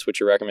 So hit us with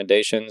your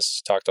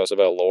recommendations. Talk to us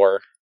about lore,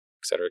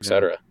 et cetera, et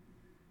cetera.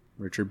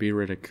 Richard B.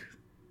 Riddick,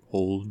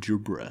 hold your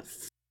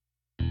breath.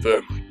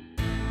 Firmly.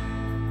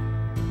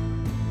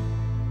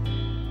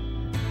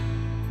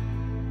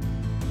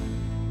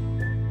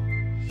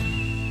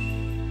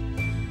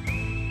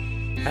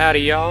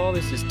 Howdy, y'all.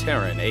 This is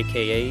Taryn,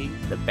 a.k.a.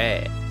 The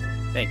Bad.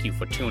 Thank you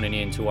for tuning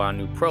in to our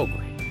new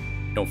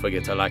program. Don't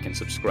forget to like and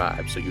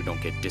subscribe so you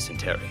don't get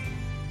dysentery.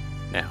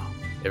 Now,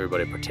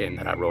 everybody pretend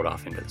that I rode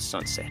off into the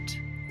sunset.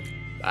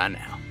 Bye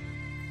now.